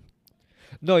fun?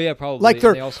 No, yeah, probably. Like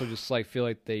they also just like feel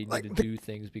like they need to do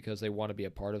things because they want to be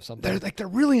a part of something. They're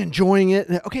really enjoying it.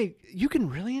 Okay, you can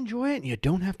really enjoy it, and you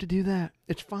don't have to do that.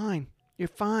 It's fine. You're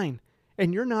fine,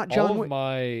 and you're not John Wick.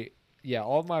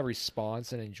 All of my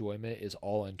response and enjoyment is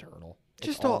all internal.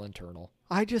 It's all internal.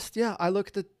 I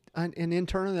look at and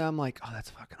internally I'm like, oh, that's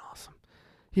fucking awesome.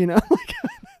 You know,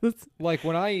 like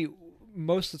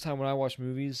most of the time when I watch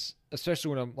movies, especially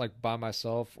when I'm like by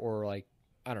myself or like,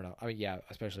 I don't know. I mean, yeah,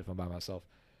 especially if I'm by myself.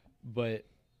 But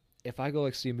if I go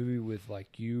like see a movie with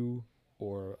like you,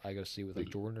 or I go see with like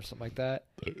Jordan or something like that,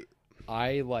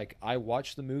 I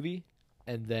watch the movie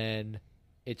and then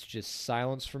it's just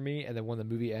silence for me. And then when the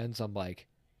movie ends, I'm like,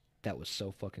 that was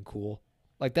so fucking cool.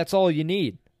 Like, that's all you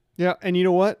need. Yeah, and you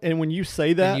know what? And when you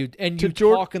say that, and you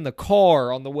talk in the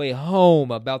car on the way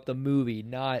home about the movie,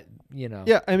 not, you know.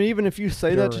 Yeah, I mean, even if you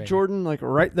say that to Jordan, like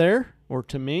right there, or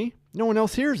to me, no one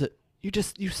else hears it. You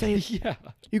say it. Yeah.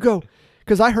 You go,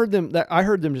 because I heard them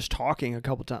just talking a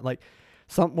couple times. Like,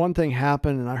 one thing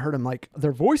happened, and I heard them like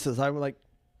their voices. I was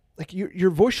like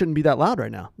your voice shouldn't be that loud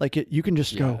right now. Like, you can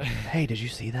just go, hey, did you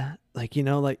see that? Like, you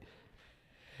know, like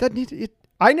that needs it.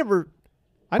 I never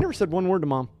said one word to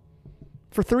Mom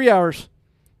for 3 hours.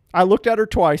 I looked at her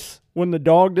twice when the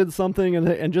dog did something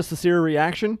and just to see her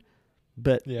reaction,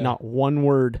 but not one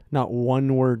word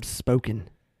spoken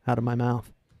out of my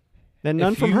mouth. And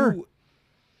none from her.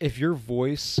 If your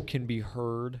voice can be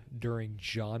heard during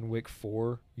John Wick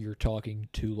 4, you're talking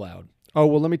too loud. Oh,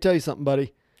 well, let me tell you something,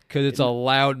 buddy. Because it's a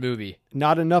loud movie.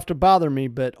 Not enough to bother me,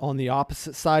 but on the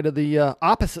opposite side of the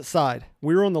opposite side.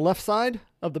 We were on the left side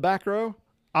of the back row.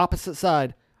 Opposite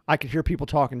side, I could hear people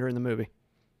talking during the movie.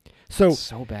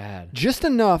 So bad. Just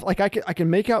enough, like I can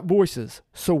make out voices.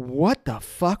 So what the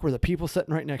fuck were the people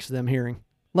sitting right next to them hearing?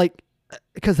 Like,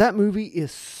 because that movie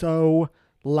is so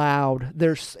loud.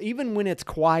 There's, even when it's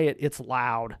quiet, it's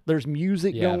loud. There's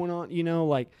music going on, you know,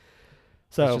 like.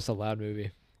 So it's just a loud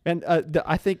movie. And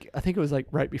I think it was like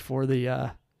right before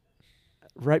the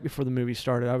movie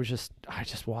started. I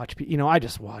just watch people. You know, I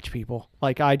just watch people.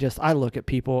 Like, I look at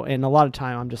people, and a lot of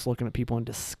time I'm just looking at people in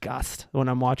disgust when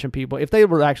I'm watching people. If they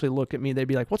were to actually look at me, they'd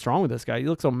be like, "What's wrong with this guy? You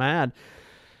look so mad."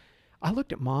 I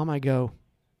looked at Mom. I go,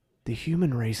 "The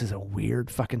human race is a weird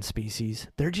fucking species.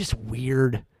 They're just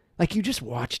weird. Like, you just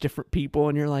watch different people,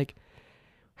 and you're like,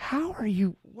 how are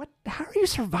you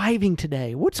surviving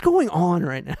today? What's going on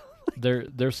right now?"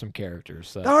 There's some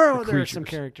characters. There are some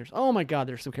characters. Oh my God,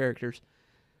 there's some characters.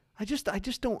 I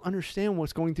just don't understand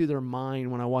what's going through their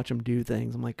mind when I watch them do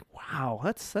things. I'm like, wow,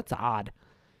 that's odd.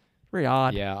 Very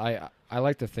odd. Yeah, I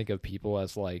like to think of people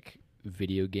as like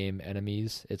video game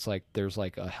enemies. It's like there's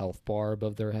like a health bar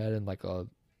above their head and like a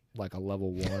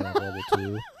level 1 and a level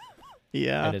 2.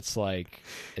 Yeah. And it's like,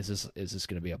 is this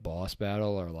gonna be a boss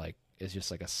battle, or like it's just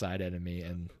like a side enemy?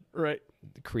 And right.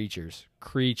 Creatures.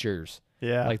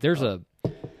 Yeah. Like there's a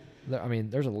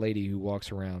lady who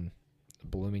walks around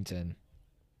Bloomington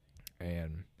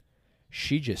and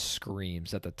she just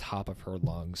screams at the top of her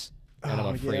lungs. And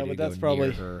I'm afraid to go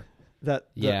near her.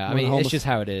 I mean, it's just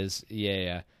how it is.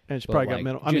 Yeah. And it's probably got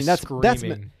mental. I mean, that's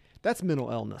mental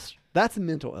illness. That's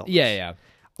mental illness. Yeah.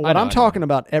 What I'm talking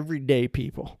about, everyday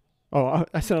people. Oh,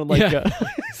 I sounded like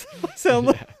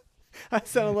I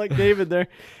sounded like David there.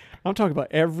 I'm talking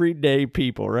about everyday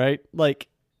people, right? Like,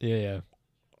 yeah.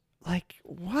 Like,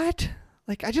 what?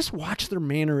 Like, I just watch their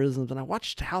mannerisms and I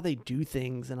watched how they do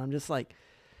things, and I'm just like,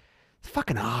 it's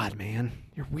fucking odd, man.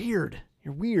 You're weird.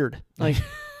 Like,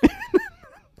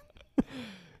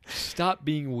 stop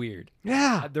being weird.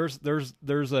 Yeah. There's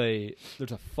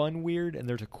a fun weird, and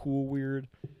there's a cool weird.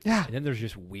 Yeah. And then there's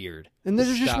just weird. And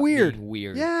there's just weird.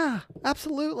 Yeah,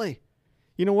 absolutely.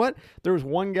 You know what? There was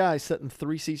one guy sitting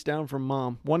 3 seats down from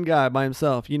Mom. One guy by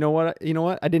himself. You know what?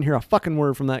 I didn't hear a fucking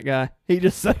word from that guy. He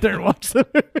just sat there and watched the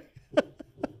movie.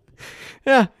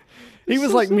 Yeah. He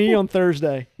was like me on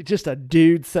Thursday. Just a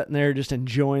dude sitting there just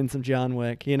enjoying some John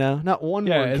Wick, Not one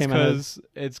word came out.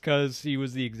 It's because he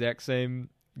was the exact same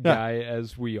guy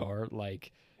as we are.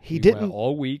 Like, he we didn't went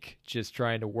all week just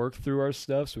trying to work through our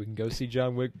stuff so we can go see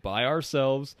John Wick by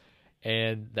ourselves,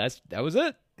 and that was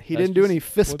it. He didn't do any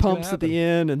fist pumps at the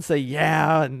end and say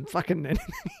yeah and fucking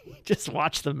just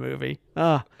watch the movie.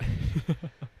 Ah.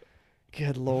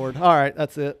 Good Lord. All right,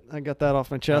 that's it. I got that off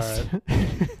my chest.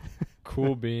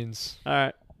 Cool beans. All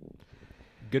right.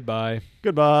 Goodbye.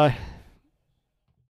 Goodbye.